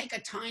 if you take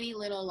a tiny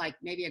little, like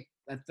maybe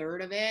a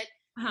third of it,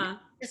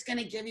 it's going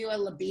to give you a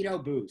libido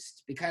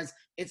boost because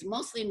it's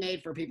mostly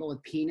made for people with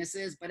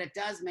penises, but it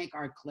does make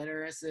our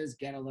clitorises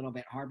get a little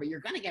bit hard, but you're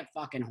going to get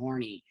fucking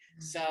horny.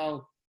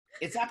 So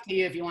It's up to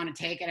you if you want to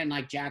take it and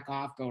like jack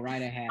off, go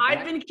right ahead.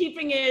 I've been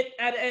keeping it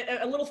at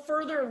a little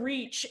further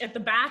reach at the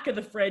back of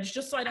the fridge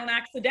just so I don't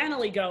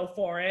accidentally go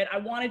for it. I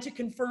wanted to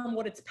confirm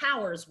what its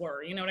powers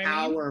were. You know what I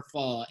mean?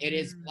 Powerful. It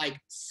is like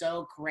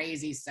so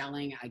crazy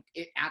selling.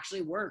 It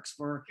actually works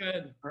for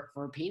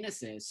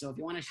penises. So if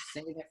you want to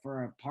save it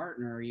for a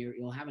partner,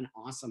 you'll have an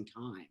awesome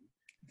time.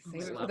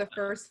 Save it for the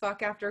first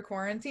fuck after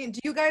quarantine. Do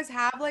you guys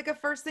have like a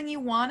first thing you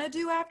want to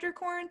do after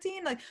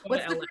quarantine? Like,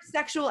 what's the first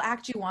sexual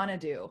act you want to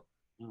do?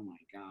 Oh my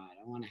God,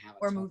 I want to have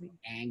a movie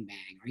bang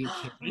bang. Are you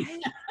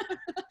kidding?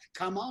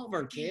 Come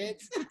over,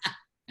 kids.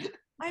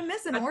 I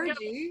miss an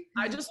orgy.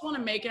 I just want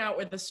to make out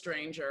with a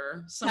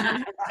stranger,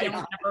 someone I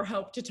don't ever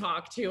hope to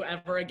talk to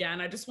ever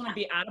again. I just want to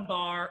be at a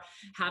bar,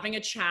 having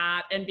a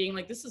chat and being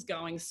like, this is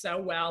going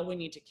so well, we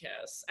need to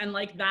kiss. And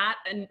like that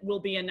and will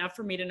be enough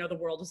for me to know the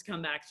world has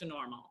come back to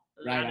normal.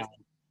 Right.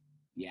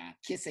 Yeah,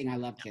 kissing. I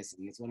love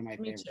kissing. It's one of my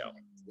favorite things.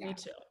 Yeah, me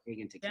too. Big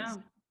into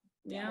kissing.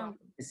 Yeah.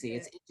 It's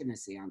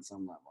intimacy on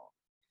some level.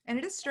 And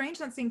it is strange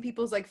not seeing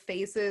people's like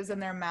faces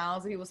and their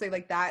mouths. People say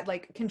like that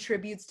like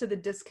contributes to the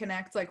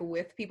disconnect like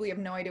with people. You have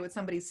no idea what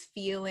somebody's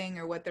feeling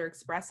or what they're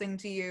expressing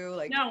to you.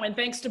 Like no, and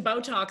thanks to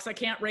Botox, I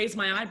can't raise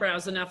my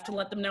eyebrows enough to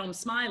let them know I'm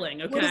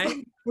smiling.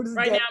 Okay. What is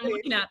right now I'm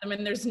looking at them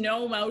and there's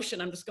no emotion.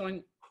 I'm just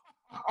going.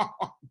 Oh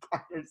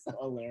God, you're so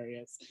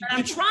hilarious. And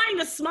I'm trying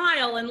to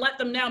smile and let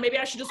them know. Maybe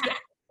I should just go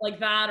like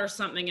that or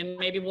something and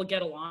maybe we'll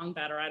get along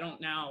better. I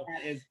don't know.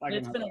 It's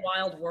been a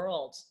wild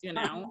world, you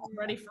know. I'm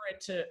ready for it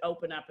to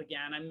open up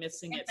again. I'm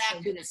missing it.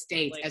 Back to the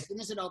States. As soon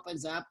as it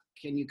opens up,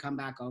 can you come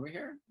back over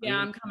here? Yeah,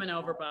 I'm coming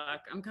over,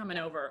 Buck. I'm coming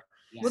over.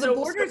 Yeah. Well, the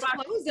border's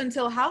closed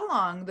until how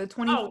long? The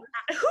 20th? Oh,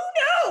 who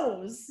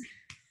knows?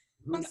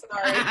 I'm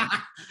sorry.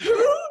 Who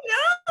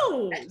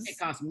knows? It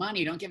costs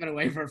money. Don't give it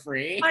away for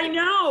free. I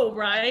know,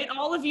 right?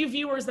 All of you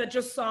viewers that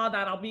just saw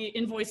that, I'll be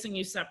invoicing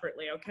you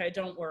separately. Okay,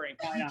 don't worry.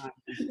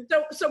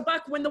 So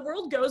Buck, when the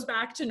world goes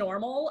back to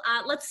normal,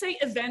 let's say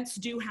events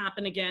do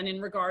happen again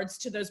in regards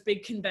to those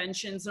big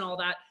conventions and all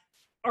that.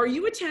 Are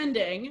you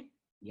attending?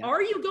 Yep.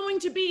 Are you going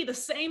to be the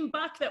same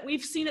Buck that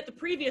we've seen at the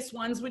previous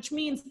ones, which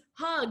means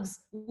hugs,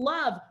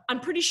 love?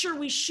 I'm pretty sure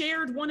we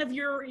shared one of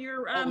your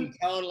we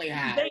totally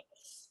have.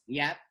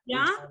 Yep.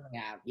 Yeah.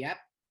 Yep.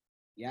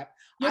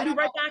 You'll be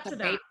right back to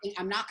that.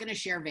 I'm not going to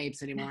share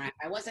vapes anymore.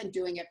 I wasn't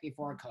doing it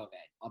before COVID.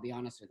 I'll be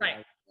honest with you.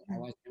 I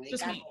wasn't doing it. It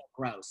got a little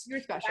gross. You're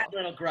special. It got a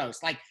little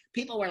gross. Like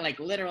people were like,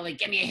 literally,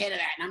 give me a hit of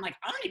that, and I'm like,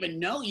 I don't even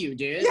know you,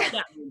 dude. That's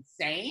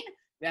insane.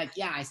 Like,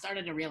 yeah, I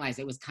started to realize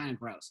it was kind of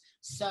gross.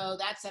 So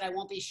that said, I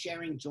won't be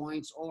sharing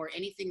joints or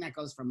anything that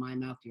goes from my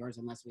mouth to yours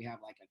unless we have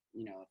like a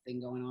thing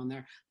going on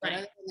there. But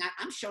other than that,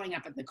 I'm showing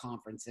up at the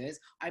conferences.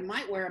 I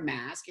might wear a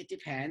mask. It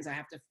depends. I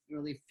have to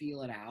really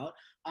feel it out.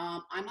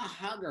 I'm a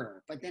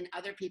hugger, but then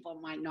other people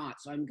might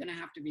not. So I'm going to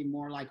have to be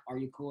more like, are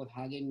you cool with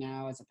hugging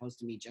now as opposed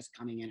to me just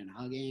coming in and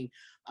hugging?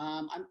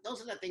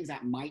 Those are the things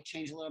that might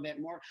change a little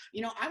bit more.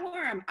 You know, I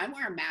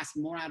wear a mask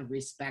more out of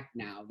respect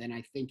now than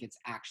I think it's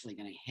actually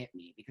going to hit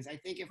me, because I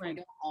think if we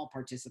don't all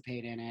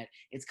participate in it,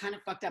 it's kind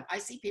of fucked up. I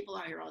see people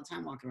out here all the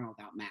time walking around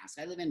without masks.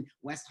 I live in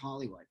West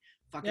Hollywood.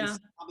 Fucking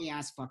snobby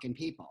ass fucking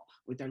people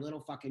with their little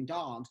fucking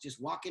dogs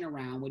just walking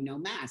around with no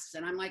masks.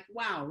 And I'm like,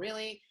 wow,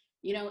 really?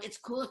 You know, it's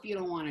cool if you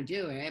don't want to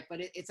do it, but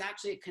it's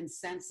actually a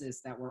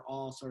consensus that we're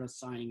all sort of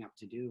signing up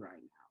to do right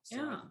now. So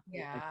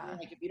I feel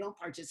like if you don't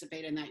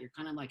participate in that, you're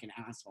kind of like an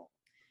asshole.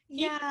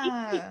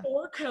 Yeah. Even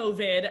before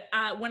COVID,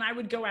 when I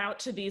would go out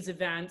to these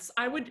events,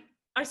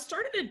 I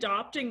started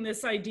adopting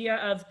this idea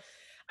of,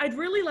 I'd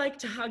really like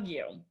to hug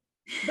you,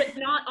 but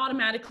not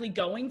automatically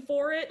going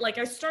for it. Like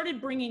I started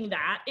bringing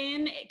that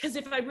in, because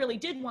if I really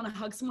did want to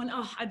hug someone,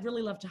 I'd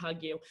really love to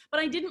hug you, but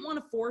I didn't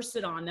want to force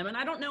it on them. And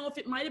I don't know if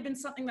it might have been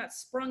something that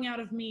sprung out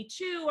of me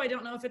too. I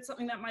don't know if it's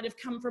something that might have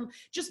come from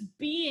just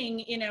being,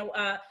 you know,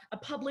 a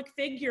public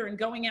figure and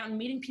going out and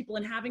meeting people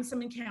and having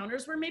some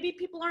encounters where maybe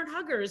people aren't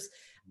huggers.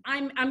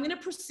 I'm going to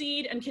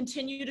proceed and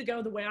continue to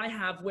go the way I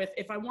have with,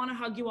 if I want to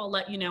hug you, I'll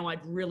let you know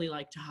I'd really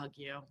like to hug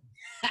you.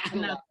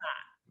 And that's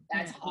that.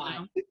 That's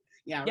hot.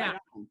 Yeah. Yeah. Right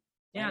on.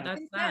 Yeah, that's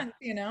consent, that.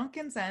 You know,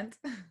 consent.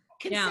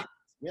 Consent.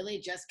 Really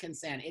just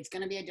consent. It's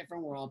going to be a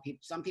different world.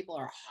 Some people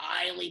are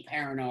highly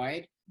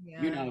paranoid.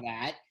 Yeah. You know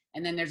that.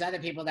 And then there's other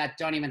people that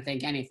don't even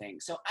think anything.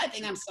 So I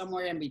think I'm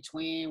somewhere in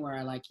between where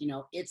I like, you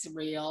know, it's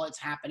real, it's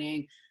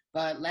happening,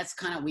 but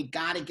we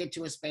got to get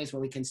to a space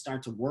where we can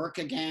start to work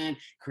again,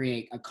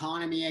 create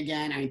economy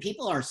again. I mean,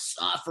 people are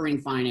suffering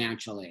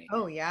financially.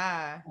 Oh,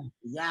 yeah.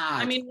 Yeah.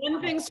 I mean,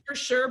 one thing's for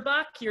sure,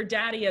 Buck, your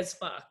daddy as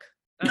fuck.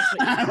 That's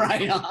what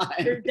right on.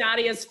 Your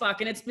daddy as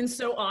fuck, and it's been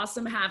so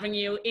awesome having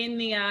you in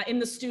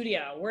the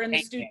studio. We're in the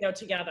studio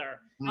together.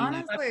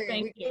 Honestly,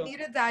 we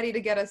need a daddy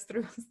to get us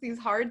through these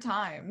hard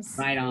times.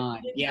 Right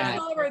on. Yeah.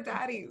 All of our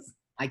daddies.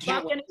 I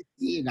can't wait to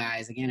see you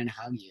guys again and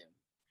hug you.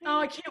 Oh,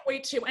 I can't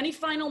wait to. Any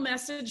final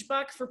message,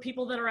 Buck, for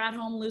people that are at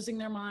home losing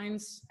their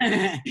minds?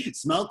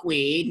 Smoke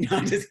weed,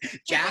 no, just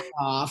jack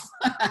off.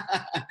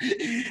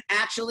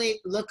 Actually,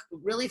 look,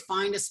 really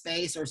find a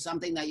space or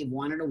something that you've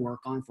wanted to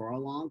work on for a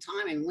long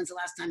time. I mean, when's the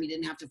last time you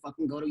didn't have to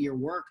fucking go to your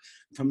work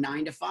from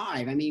 9 to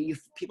 5? I mean,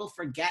 people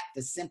forget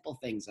the simple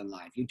things in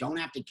life. You don't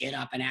have to get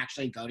up and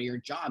actually go to your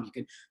job. You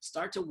can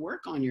start to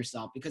work on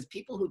yourself, because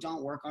people who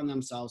don't work on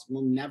themselves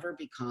will never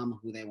become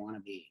who they want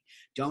to be.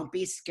 Don't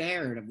be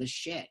scared of the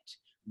shit.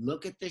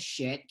 Look at the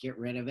shit, get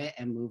rid of it,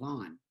 and move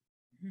on.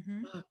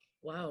 Fuck,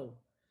 wow.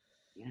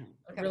 Yeah.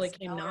 It Gotta really smell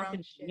came our own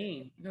knocking to shit.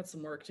 me. I got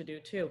some work to do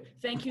too.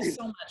 Thank you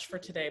so much for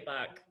today,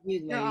 Buck.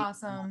 You're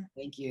awesome.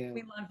 Thank you.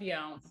 We love you.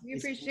 We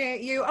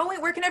appreciate you. Oh wait,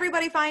 where can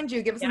everybody find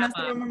you? Give us a message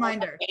and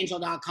reminder.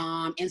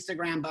 BuckAngel.com,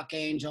 Instagram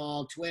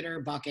BuckAngel,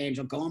 Twitter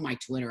BuckAngel. Go on my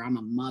Twitter. I'm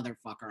a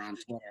motherfucker on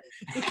Twitter.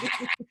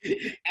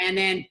 And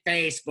then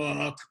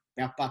Facebook,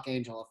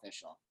 BuckAngel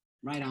Official.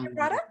 Right on. Your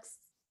products?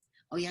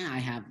 Oh yeah, I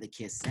have the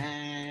Kiss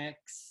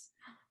X.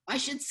 I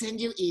should send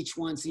you each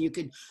one so you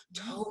could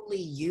totally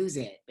use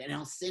it. And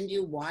I'll send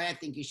you why I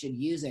think you should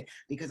use it,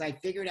 because I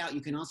figured out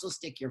you can also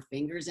stick your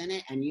fingers in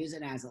it and use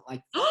it as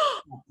like,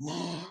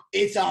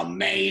 it's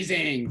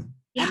amazing.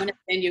 Yeah. I'm gonna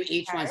send you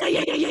each one.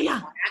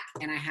 Yeah.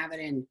 And I have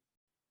it in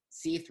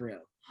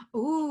see-through.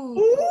 Ooh.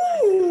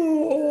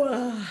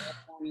 Ooh.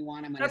 You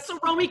want, I'm gonna That's so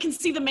Romy can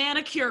see the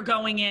manicure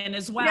going in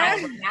as well.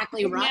 Yes.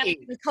 exactly right.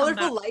 The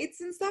colorful lights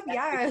and stuff.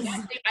 Yes.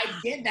 I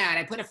did that.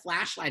 I put a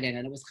flashlight in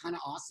it. It was kind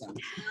of awesome.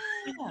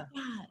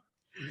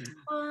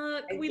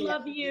 We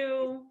love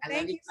you. I love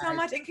Thank you so guys.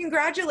 much. And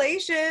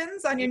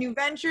congratulations on your new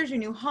ventures, your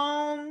new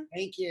home.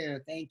 Thank you.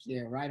 Thank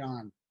you. Right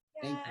on.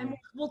 Thank Yeah. you. And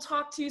we'll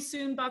talk to you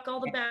soon, Buck. All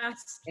the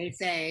best. Stay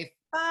safe.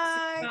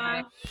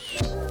 Bye.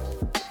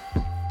 Bye.